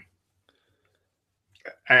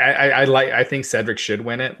 I think Cedric should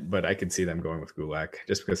win it, but I could see them going with Gulak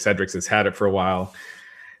just because Cedric has had it for a while.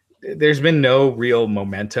 There's been no real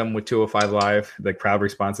momentum with 205 Live. The crowd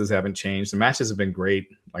responses haven't changed. The matches have been great.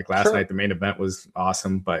 Like last night, the main event was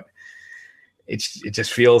awesome, but it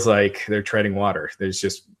just feels like they're treading water. There's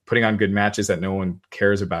just putting on good matches that no one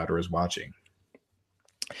cares about or is watching.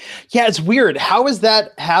 Yeah, it's weird. How is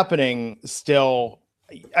that happening still?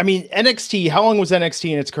 I mean, NXT, how long was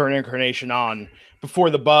NXT in its current incarnation on before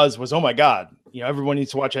the buzz was, oh my God, everyone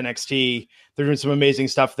needs to watch NXT. They're doing some amazing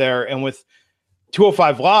stuff there. And with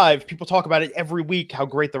 205 Live, people talk about it every week, how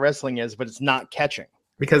great the wrestling is, but it's not catching.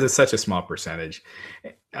 Because it's such a small percentage.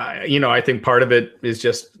 I think part of it is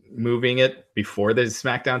just moving it before the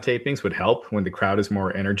SmackDown tapings would help when the crowd is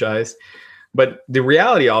more energized. But the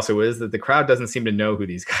reality also is that the crowd doesn't seem to know who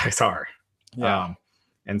these guys are. Yeah.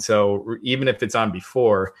 And so even if it's on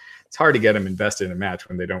before, it's hard to get them invested in a match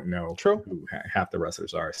when they don't know who half the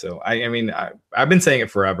wrestlers are. So, I've been saying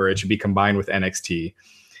it forever. It should be combined with NXT.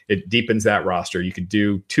 It deepens that roster. You could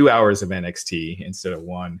do 2 hours of NXT instead of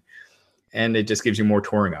 1. And it just gives you more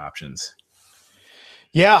touring options.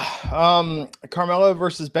 Yeah. Carmella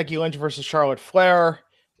versus Becky Lynch versus Charlotte Flair.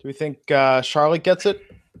 Do we think Charlotte gets it?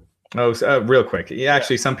 Oh, real quick. Yeah,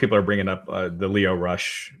 actually, some people are bringing up the Leo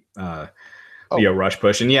Rush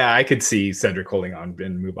push. And yeah, I could see Cedric holding on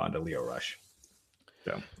and move on to Leo Rush.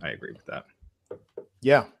 So I agree with that.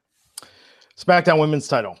 Yeah. SmackDown Women's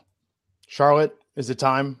title. Charlotte, is it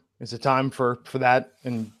time? Is it time for that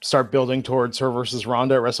and start building towards her versus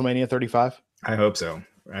Ronda at WrestleMania 35? I hope so.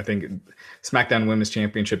 I think SmackDown Women's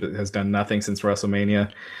Championship has done nothing since WrestleMania.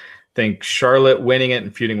 I think Charlotte winning it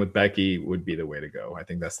and feuding with Becky would be the way to go. I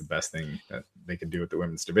think that's the best thing that they could do with the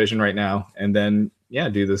women's division right now. And then,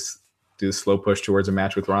 do this slow push towards a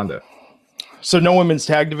match with Ronda. So no women's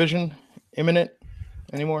tag division imminent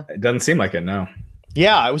anymore? It doesn't seem like it, no.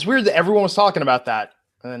 Yeah, it was weird that everyone was talking about that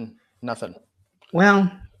and then nothing.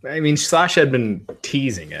 Well, Sasha had been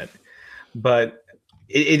teasing it, but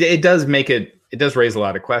it does raise a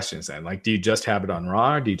lot of questions then. Like, do you just have it on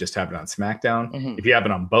Raw? Do you just have it on SmackDown? Mm-hmm. If you have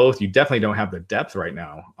it on both, you definitely don't have the depth right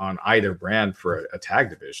now on either brand for a tag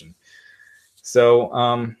division.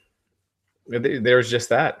 So there's just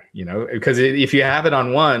that, because if you have it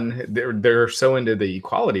on one, they're so into the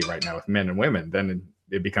equality right now with men and women, then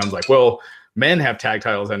it becomes like, well, men have tag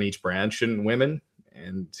titles on each brand, shouldn't women?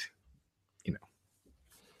 And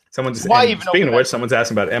speaking of which, someone's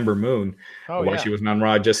asking about Ember Moon, why she wasn't on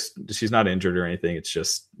Raw. Just she's not injured or anything. It's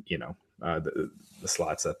just the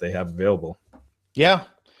slots that they have available. Yeah,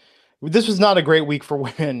 this was not a great week for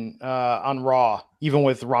women on Raw, even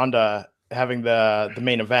with Ronda having the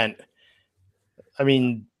main event.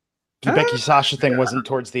 The Becky Sasha thing wasn't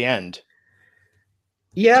towards the end.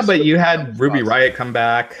 Yeah, but you had Ruby Riott come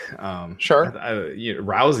back. Sure,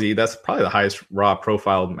 Rousey. That's probably the highest Raw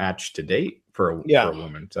profile match to date for a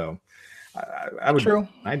woman. So I would. True.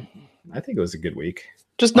 I think it was a good week.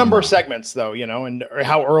 Just number of segments, though, and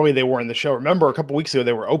how early they were in the show. Remember, a couple weeks ago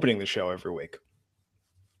they were opening the show every week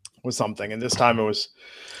with something, and this time it was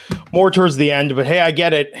more towards the end. But hey, I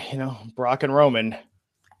get it. Brock and Roman.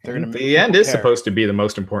 They're going to. The end is supposed to be the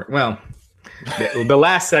most important. Well. The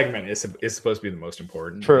last segment is supposed to be the most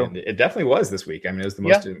important. True. And it definitely was this week. It was the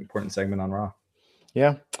most important segment on Raw.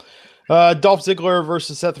 Yeah. Dolph Ziggler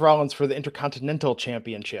versus Seth Rollins for the Intercontinental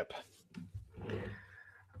Championship.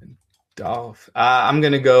 Dolph. I'm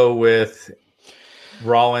going to go with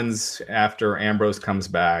Rollins after Ambrose comes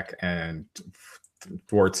back and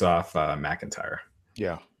thwarts off McIntyre.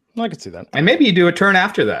 Yeah, I could see that. And maybe you do a turn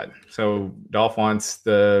after that. So Dolph wants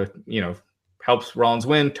helps Rollins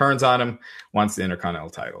win, turns on him, wants the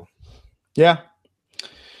Intercontinental title. Yeah.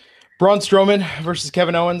 Braun Strowman versus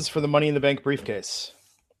Kevin Owens for the Money in the Bank briefcase.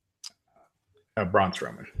 Braun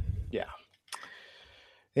Strowman. Yeah.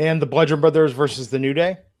 And the Bludgeon Brothers versus the New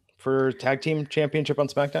Day for tag team championship on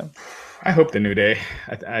SmackDown. I hope the New Day.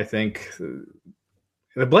 I think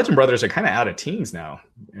the Bludgeon Brothers are kind of out of teams now.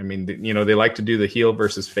 They like to do the heel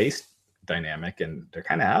versus face dynamic, and they're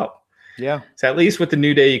kind of out. Yeah. So at least with the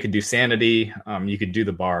New Day, you could do Sanity. You could do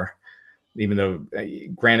the bar, even though,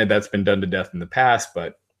 granted, that's been done to death in the past.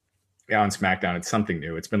 But on SmackDown, it's something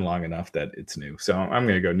new. It's been long enough that it's new. So I'm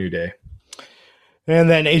going to go New Day. And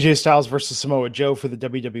then AJ Styles versus Samoa Joe for the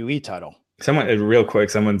WWE title. Someone, real quick,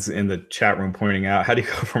 someone's in the chat room pointing out, how do you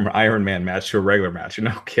go from an Iron Man match to a regular match?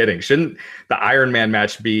 No kidding. Shouldn't the Iron Man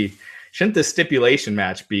match be, shouldn't the stipulation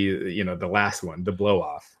match be, you know, the last one, the blow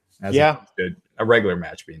off? A regular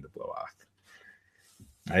match being the blow off.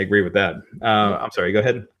 I agree with that. I'm sorry. Go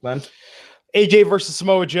ahead, Glenn. AJ versus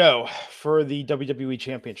Samoa Joe for the WWE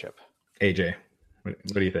Championship. AJ,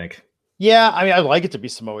 what do you think? Yeah, I mean, I'd like it to be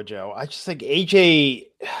Samoa Joe. I just think AJ,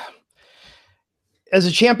 as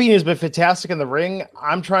a champion, has been fantastic in the ring.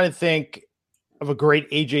 I'm trying to think of a great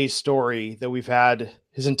AJ story that we've had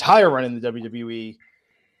his entire run in the WWE.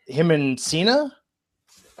 Him and Cena,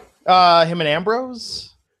 him and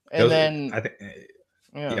Ambrose, and then I think,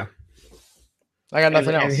 yeah. I got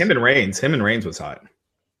nothing else. And him and Reigns was hot.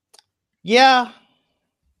 Yeah,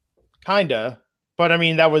 kinda. But I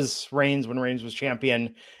mean, that was Reigns when Reigns was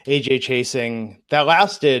champion. AJ chasing that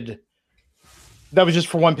lasted. That was just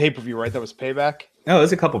for one pay-per-view, right? That was Payback. No,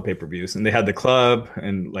 there's a couple pay-per-views, and they had the club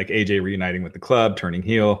and like AJ reuniting with the club, turning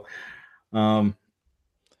heel. And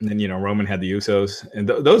then, you know, Roman had the Usos, and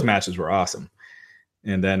those matches were awesome.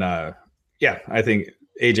 And then, I think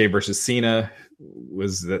AJ versus Cena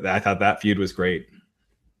I thought that feud was great.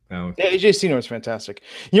 Yeah, AJ Cena was fantastic.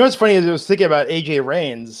 You know what's funny is I was thinking about AJ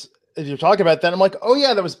Reigns. As you're talking about that, I'm like, oh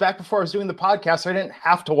yeah, that was back before I was doing the podcast, so I didn't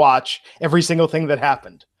have to watch every single thing that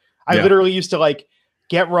happened. I literally used to like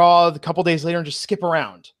get Raw a couple days later and just skip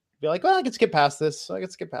around. Be like, well, I can skip past this. You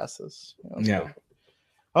know, yeah. Good.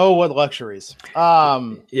 Oh, what luxuries.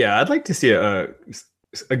 I'd like to see a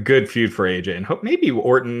good feud for AJ and hope maybe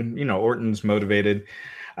Orton, you know, Orton's motivated.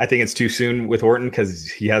 I think it's too soon with Orton because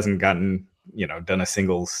he hasn't gotten, you know, done a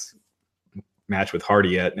singles match with Hardy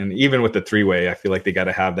yet. And even with the 3-way, I feel like they got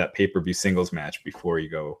to have that pay-per-view singles match before you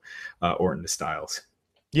go Orton to Styles.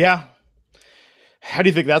 Yeah. How do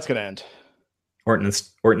you think that's going to end? Orton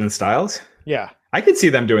and Styles? Yeah. I could see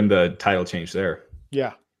them doing the title change there.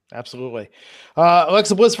 Yeah, absolutely.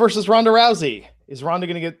 Alexa Bliss versus Ronda Rousey. Is Ronda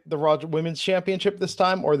going to get the Raw Women's Championship this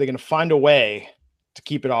time, or are they going to find a way to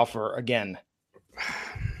keep it off her again?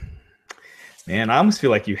 Man, I almost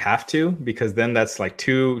feel like you have to, because then that's like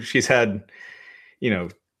she's had, you know,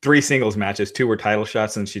 3 singles matches, 2 were title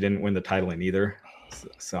shots, and she didn't win the title in either.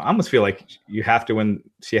 So I almost feel like you have to win.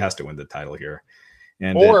 She has to win the title here.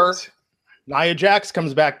 Or Nia Jax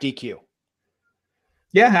comes back DQ.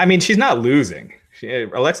 Yeah, I mean, she's not losing.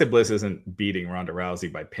 Alexa Bliss isn't beating Ronda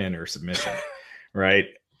Rousey by pin or submission, right?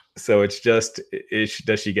 So it's just,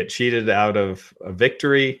 does she get cheated out of a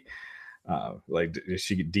victory? Like, does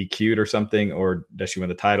she get DQ'd or something? Or does she win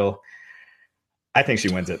the title? I think she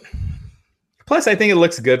wins it. Plus, I think it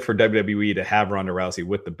looks good for WWE to have Ronda Rousey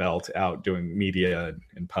with the belt out doing media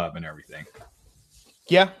and pub and everything.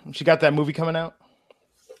 Yeah, she got that movie coming out.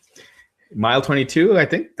 Mile 22, I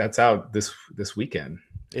think that's out this weekend.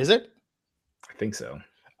 Is it? I think so.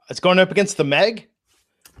 It's going up against the Meg?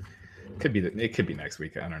 It could be next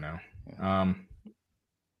week. I don't know.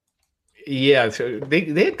 Yeah, so they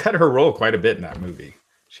had cut her role quite a bit in that movie.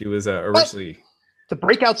 She was originally... What? The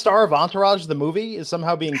breakout star of Entourage, the movie, is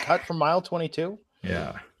somehow being cut from Mile 22?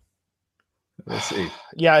 Yeah. Let's see.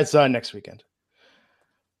 Yeah, it's next weekend.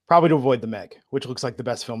 Probably to avoid the Meg, which looks like the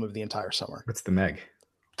best film of the entire summer. What's the Meg?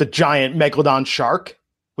 The giant megalodon shark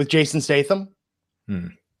with Jason Statham.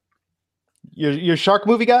 You're a shark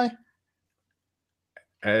movie guy?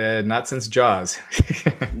 Not since Jaws.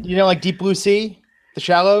 You know, like Deep Blue Sea, The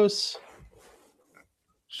Shallows,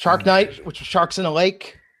 Shark Night, which was sharks in a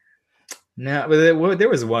lake. No, but there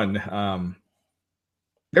was one.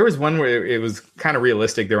 There was one where it was kind of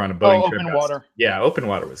realistic. They're on a boating trip. Open Water. Yeah, Open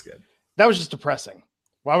Water was good. That was just depressing.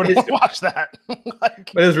 Why would I want to watch that? But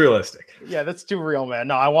it was realistic. Yeah, that's too real, man.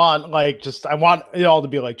 No, I want it all to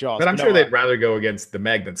be like Jaws. But I'm sure they'd rather go against the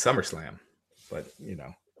Meg than SummerSlam. But you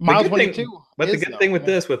know, Mile 22. But the good thing with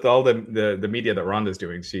this, with all the media that Ronda's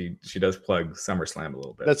doing, she does plug SummerSlam a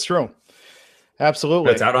little bit. That's true.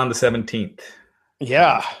 Absolutely. It's out on the 17th.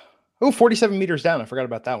 Yeah. Oh, 47 meters down. I forgot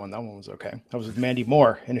about that one. That one was okay. That was with Mandy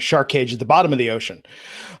Moore in a shark cage at the bottom of the ocean.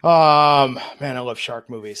 Man, I love shark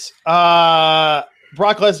movies. Brock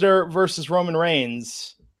Lesnar versus Roman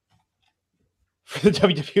Reigns for the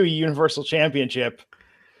WWE Universal Championship.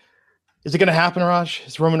 Is it going to happen, Raj?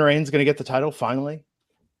 Is Roman Reigns going to get the title finally?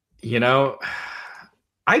 You know,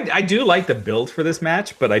 I do like the build for this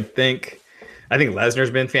match, but I think Lesnar's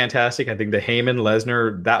been fantastic. I think the Heyman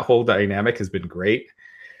Lesnar, that whole dynamic has been great.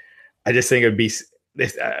 I just think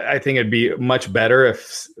I think it'd be much better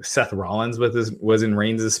if Seth Rollins was in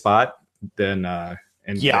Reigns' spot than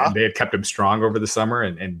and they had kept him strong over the summer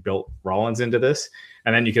and built Rollins into this,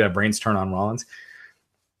 and then you could have Reigns turn on Rollins.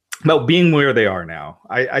 But being where they are now,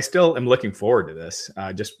 I still am looking forward to this,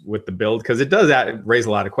 just with the build, because it does raise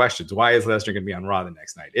a lot of questions. Why is Lesnar going to be on Raw the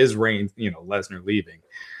next night? Is Reigns, Lesnar leaving?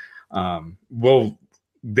 Will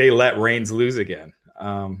they let Reigns lose again?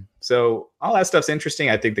 So all that stuff's interesting.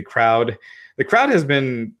 I think the crowd has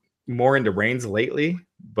been more into Reigns lately,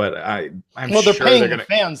 but I'm they're sure paying they're the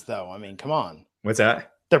fans, though. I mean, come on. What's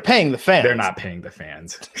that? They're paying the fans. They're not paying the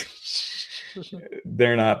fans.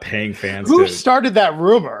 They're not paying fans. Who started that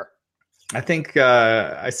rumor? I think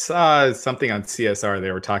I saw something on CSR.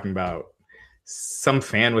 They were talking about some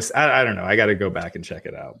fan was. I don't know. I got to go back and check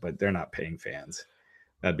it out. But they're not paying fans.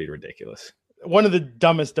 That'd be ridiculous. One of the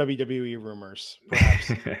dumbest WWE rumors,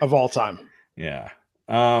 perhaps, of all time. Yeah.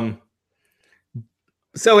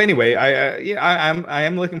 So anyway, I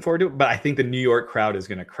am looking forward to it, but I think the New York crowd is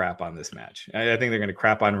going to crap on this match. I think they're going to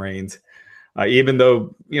crap on Reigns, even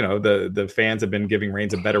though the fans have been giving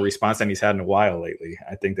Reigns a better response than he's had in a while lately.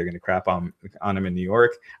 I think they're going to crap on him in New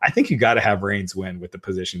York. I think you got to have Reigns win with the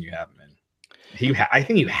position you have him in. I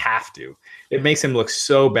think you have to. It makes him look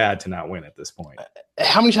so bad to not win at this point.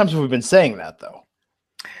 How many times have we been saying that, though?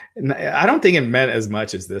 I don't think it meant as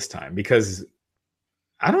much as this time, because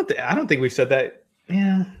I don't think we've said that.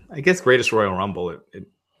 Yeah, I guess Greatest Royal Rumble, it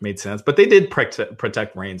made sense. But they did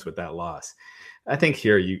protect Reigns with that loss. I think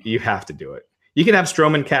here you have to do it. You can have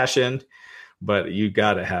Strowman cash in, but you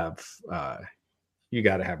gotta have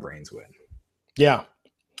Reigns win. Yeah.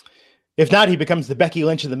 If not, he becomes the Becky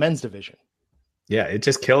Lynch of the men's division. Yeah, it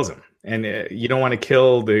just kills him, and you don't want to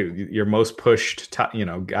kill your most pushed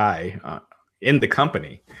guy in the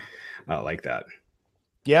company like that.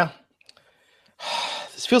 Yeah,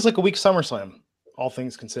 this feels like a weak SummerSlam, all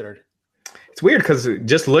things considered. It's weird because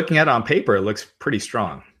just looking at it on paper, it looks pretty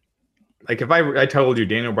strong. Like if I told you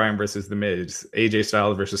Daniel Bryan versus The Miz, AJ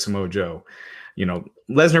Styles versus Samoa Joe,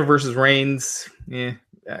 Lesnar versus Reigns,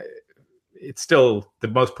 it's still the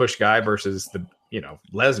most pushed guy versus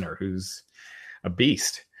Lesnar, who's a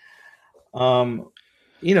beast.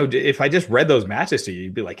 If I just read those matches to you,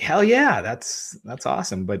 you'd be like, hell yeah, that's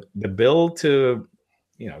awesome. But the build to,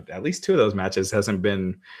 at least two of those matches hasn't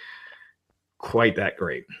been quite that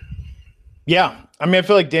great. Yeah. I mean, I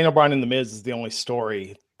feel like Daniel Bryan and The Miz is the only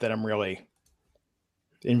story that I'm really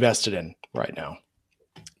invested in right now.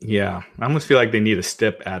 Yeah. I almost feel like they need a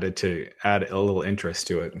stip added to add a little interest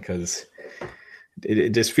to it, because it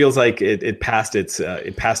just feels like it passed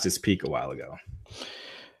its peak a while ago.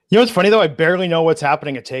 What's funny though? I barely know what's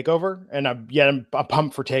happening at TakeOver, and I'm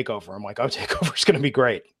pumped for TakeOver. I'm like, oh, TakeOver's going to be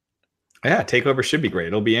great. Yeah, TakeOver should be great.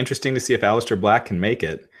 It'll be interesting to see if Aleister Black can make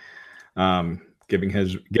it, given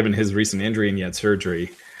his recent injury and yet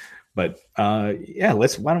surgery. But why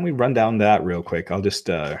don't we run down that real quick? I'll just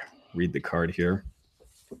read the card here.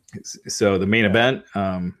 So the main event,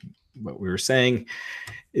 what we were saying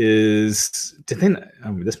is,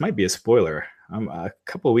 this might be a spoiler. I'm a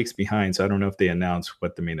couple of weeks behind, so I don't know if they announced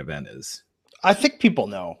what the main event is. I think people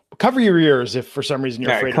know. Cover your ears if for some reason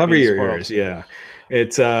you're afraid. Cover your ears, yeah.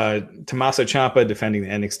 It's Tommaso Ciampa defending the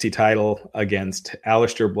NXT title against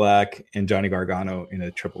Aleister Black and Johnny Gargano in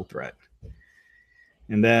a triple threat.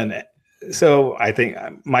 And then, so I think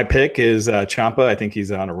my pick is Ciampa. I think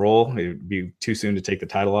he's on a roll. It would be too soon to take the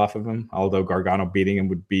title off of him, although Gargano beating him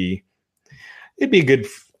it'd be a good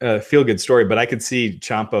feel-good story, but I could see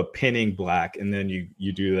Ciampa pinning Black, and then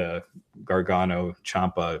you do the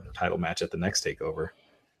Gargano-Ciampa title match at the next TakeOver.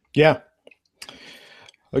 Yeah.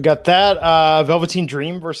 We got that. Velveteen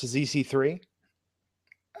Dream versus EC3.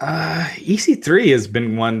 EC3 has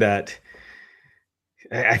been one that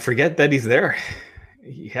I forget that he's there.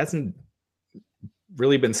 He hasn't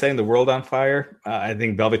really been setting the world on fire. I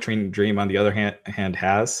think Velveteen Dream, on the other hand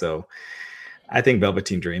has. So I think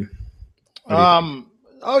Velveteen Dream.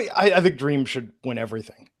 I think Dream should win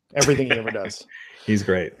everything he ever does. He's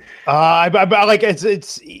great. I like it's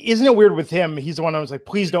isn't it weird with him? He's the one I was like,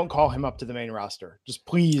 please don't call him up to the main roster. Just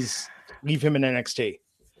please leave him in NXT.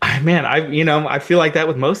 Man, I feel like that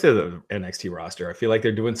with most of the NXT roster. I feel like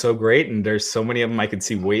they're doing so great, and there's so many of them I could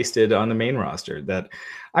see wasted on the main roster that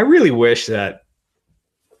I really wish that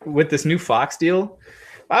with this new Fox deal,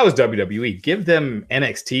 if I was WWE, give them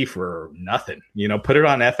NXT for nothing. Put it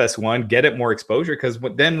on FS1, get it more exposure, because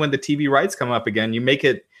then when the TV rights come up again, you make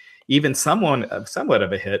it even somewhat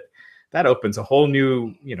of a hit. That opens a whole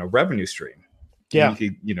new revenue stream. Yeah.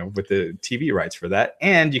 With the TV rights for that.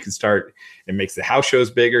 And you can start, it makes the house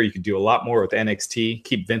shows bigger. You can do a lot more with NXT,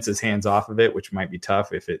 keep Vince's hands off of it, which might be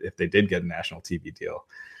tough if they did get a national TV deal.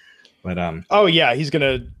 But oh yeah, he's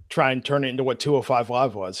gonna try and turn it into what 205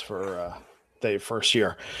 Live was for the first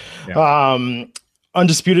year. Yeah.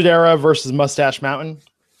 Undisputed Era versus Mustache Mountain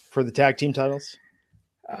for the tag team titles.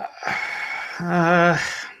 I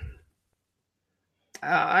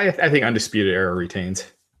think Undisputed Era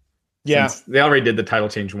retains. Yeah, since they already did the title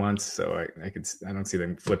change once, so I don't see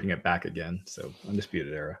them flipping it back again. So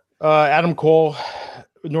Undisputed Era. Adam Cole,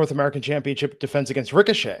 North American Championship defense against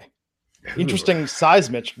Ricochet. Interesting size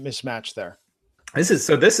mismatch there. This is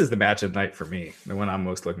the match of the night for me, the one I'm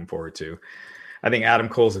most looking forward to. I think Adam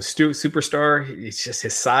Cole's a superstar. It's just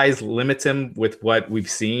his size limits him with what we've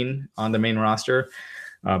seen on the main roster,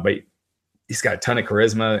 but he's got a ton of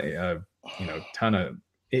charisma, ton of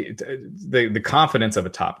the confidence of a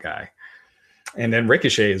top guy. And then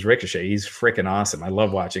Ricochet is Ricochet. He's freaking awesome. I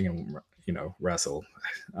love watching him, wrestle.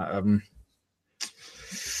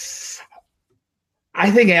 I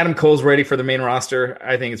think Adam Cole's ready for the main roster.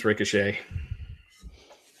 I think it's Ricochet.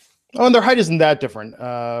 Oh, and their height isn't that different.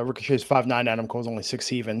 Ricochet's 5'9", Adam Cole's only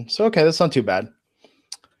 6 even. So, okay, that's not too bad.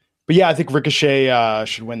 But yeah, I think Ricochet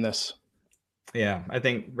should win this. Yeah, I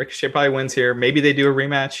think Ricochet probably wins here. Maybe they do a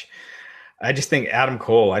rematch. I just think Adam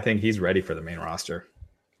Cole, I think he's ready for the main roster.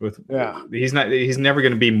 He's never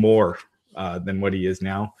going to be more than what he is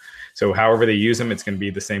now. So however they use him, it's going to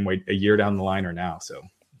be the same way a year down the line or now. So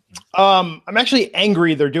I'm actually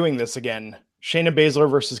angry they're doing this again. Shayna Baszler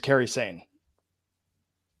versus Kairi Sane.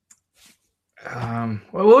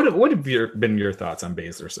 What have been your thoughts on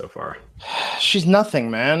Baszler so far? She's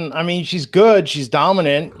nothing, man. I mean, she's good. She's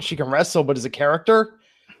dominant. She can wrestle, but as a character,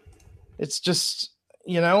 it's just,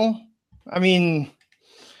 I mean,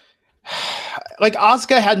 like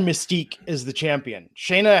Asuka had Mystique as the champion.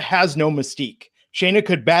 Shayna has no Mystique. Shayna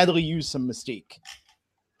could badly use some Mystique.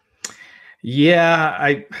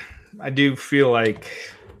 Yeah, I do feel like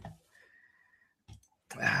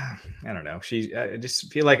I don't know. I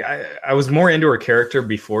just feel like I was more into her character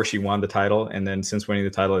before she won the title, and then since winning the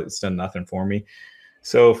title, it's done nothing for me.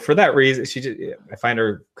 So for that reason, I find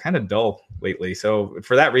her kind of dull lately. So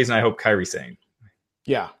for that reason, I hope Kairi Sane.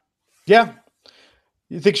 Yeah.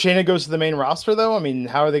 You think Shayna goes to the main roster though? I mean,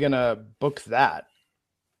 how are they going to book that?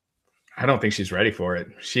 I don't think she's ready for it.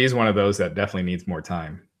 She's one of those that definitely needs more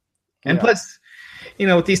time. And plus,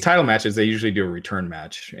 with these title matches, they usually do a return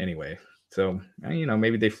match anyway. So,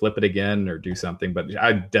 maybe they flip it again or do something, but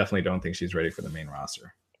I definitely don't think she's ready for the main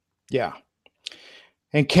roster. Yeah.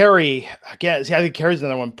 And Kairi, again, I think Kairi's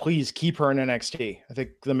another one. Please keep her in NXT. I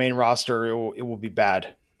think the main roster, it will be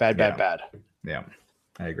bad. Bad. Yeah,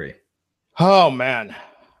 I agree. Oh, man.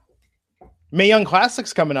 Mae Young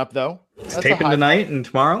Classic's coming up, though. It's taping tonight and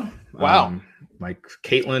tomorrow. Wow. Like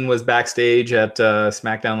Caitlyn was backstage at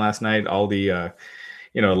SmackDown last night. All the, a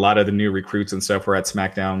lot of the new recruits and stuff were at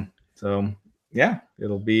SmackDown. So, yeah,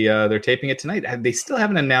 it'll be, they're taping it tonight. They still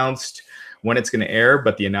haven't announced when it's going to air,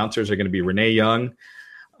 but the announcers are going to be Renee Young,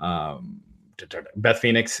 Beth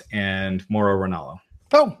Phoenix, and Mauro Ranallo.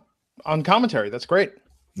 Oh, on commentary. That's great.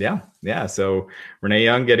 Yeah. So Renee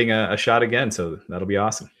Young getting a shot again. So that'll be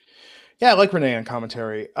awesome. Yeah, I like Renee on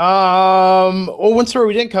commentary. One story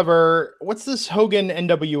we didn't cover. What's this Hogan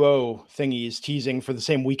NWO thing he's teasing for the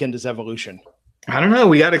same weekend as Evolution? I don't know.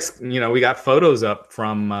 We got photos up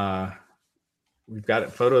from. We've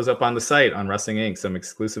got photos up on the site on Wrestling Inc. Some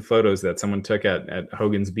exclusive photos that someone took at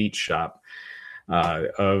Hogan's Beach shop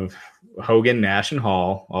of Hogan, Nash, and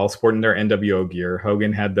Hall all sporting their NWO gear.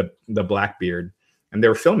 Hogan had the black beard, and they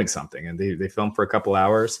were filming something, and they filmed for a couple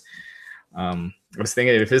hours. I was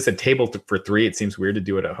thinking if it's a table for 3, it seems weird to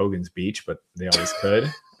do it at Hogan's Beach, but they always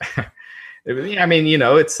could. I mean,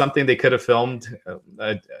 it's something they could have filmed,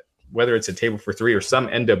 whether it's a table for 3 or some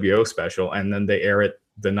NWO special, and then they air it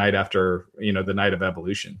the night after, the night of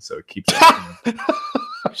Evolution. So it keeps it.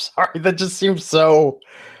 I'm sorry. That just seems so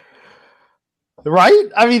right.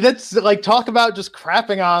 I mean, that's like, talk about just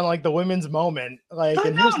crapping on like the women's moment. Like,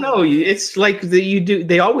 no, it's like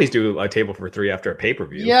they always do a table for 3 after a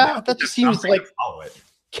pay-per-view. Yeah. That just seems like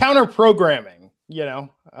counter programming, Yeah.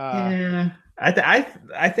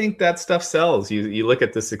 I think that stuff sells. You look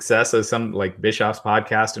at the success of some like Bischoff's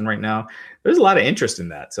podcast, and right now there's a lot of interest in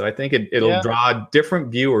that. So I think it'll draw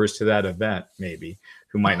different viewers to that event, maybe,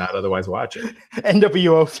 who might not otherwise watch it.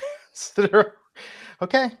 NWO fans that are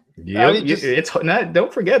okay. Yeah,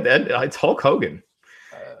 don't forget that it's Hulk Hogan,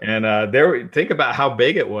 and think about how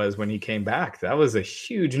big it was when he came back. That was a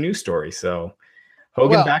huge news story. So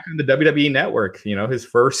Hogan back on the WWE Network, his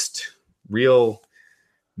first real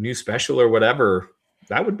new special or whatever,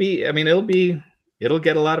 that would be, I mean, it'll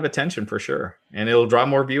get a lot of attention for sure. And it'll draw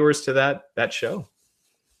more viewers to that show.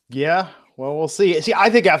 Yeah. Well, we'll see. See, I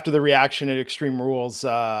think after the reaction at Extreme Rules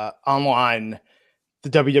online, the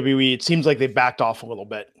WWE, it seems like they backed off a little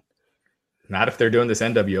bit. Not if they're doing this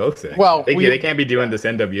NWO thing. Well, they can't be doing this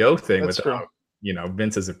NWO thing That's without, true. you know,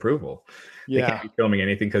 Vince's approval. Yeah. They can't be filming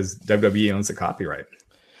anything because WWE owns the copyright.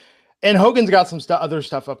 And Hogan's got some other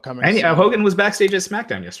stuff upcoming. And Hogan was backstage at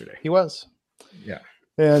SmackDown yesterday. He was. Yeah.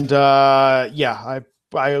 And I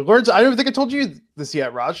learned, I don't think I told you this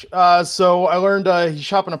yet, Raj. So I learned he's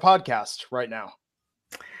shopping a podcast right now.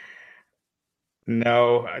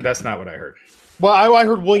 No, that's not what I heard. Well, I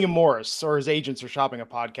heard William Morris or his agents are shopping a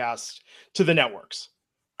podcast to the networks.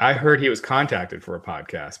 I heard he was contacted for a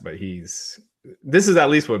podcast, but this is at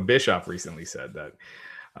least what Bischoff recently said that,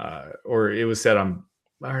 or it was said on,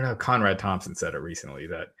 I don't know, Conrad Thompson said it recently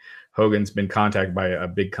that Hogan's been contacted by a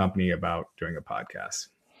big company about doing a podcast.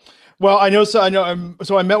 Well, I know. So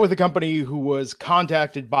I met with a company who was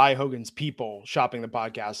contacted by Hogan's people shopping the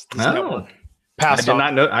podcast. This network passed on.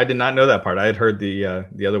 I did not know that part. I had heard the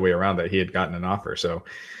other way around, that he had gotten an offer. So,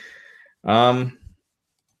 man,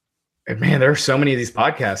 there are so many of these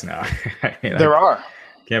podcasts now. There are.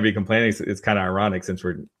 Can't be complaining. It's kind of ironic since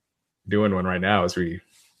we're doing one right now as we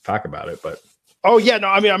talk about it. But oh yeah, no,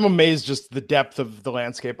 I mean, I'm amazed just the depth of the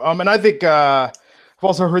landscape. And I think I've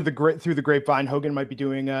also heard through the grapevine, Hogan might be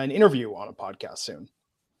doing an interview on a podcast soon.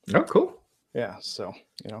 Oh, cool. Yeah, so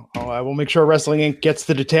I will make sure Wrestling Inc. gets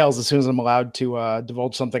the details as soon as I'm allowed to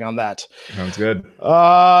divulge something on that. Sounds good.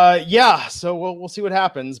 Yeah. So we'll see what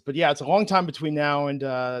happens, but yeah, it's a long time between now and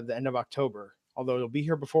the end of October. Although it'll be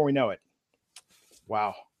here before we know it.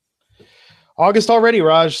 Wow, August already,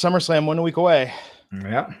 Raj. SummerSlam 1 week away.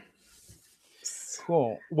 Yeah.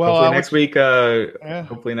 Cool. Well,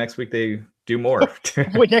 hopefully next week they do more.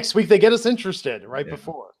 Next week they get us interested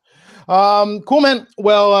before. Cool, man.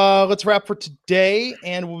 Well, let's wrap for today,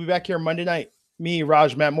 and we'll be back here Monday night. Me,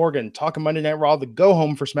 Raj, Matt Morgan, talking Monday Night Raw, the go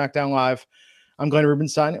home for SmackDown Live. I'm Glenn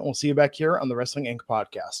Rubenstein, and we'll see you back here on the Wrestling Inc.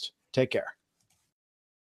 podcast. Take care.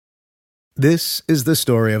 This is the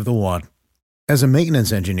story of the one. As a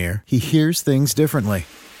maintenance engineer, he hears things differently.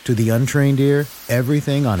 To the untrained ear,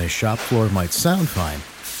 everything on his shop floor might sound fine,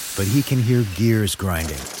 but he can hear gears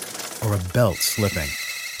grinding or a belt slipping.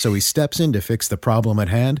 So he steps in to fix the problem at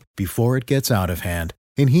hand before it gets out of hand.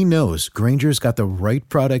 And he knows Grainger's got the right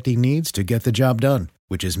product he needs to get the job done,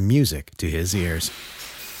 which is music to his ears.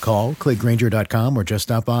 Call, click Grainger.com, or just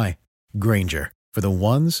stop by. Grainger, for the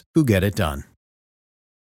ones who get it done.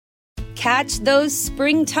 Catch those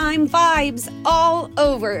springtime vibes all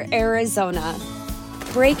over Arizona.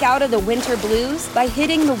 Break out of the winter blues by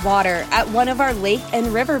hitting the water at one of our lake and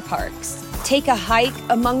river parks. Take a hike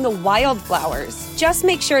among the wildflowers. Just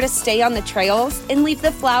make sure to stay on the trails and leave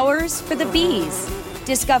the flowers for the bees.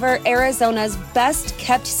 Discover Arizona's best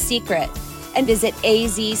kept secret and visit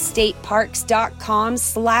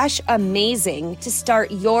azstateparks.com/amazing to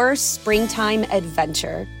start your springtime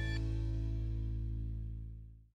adventure.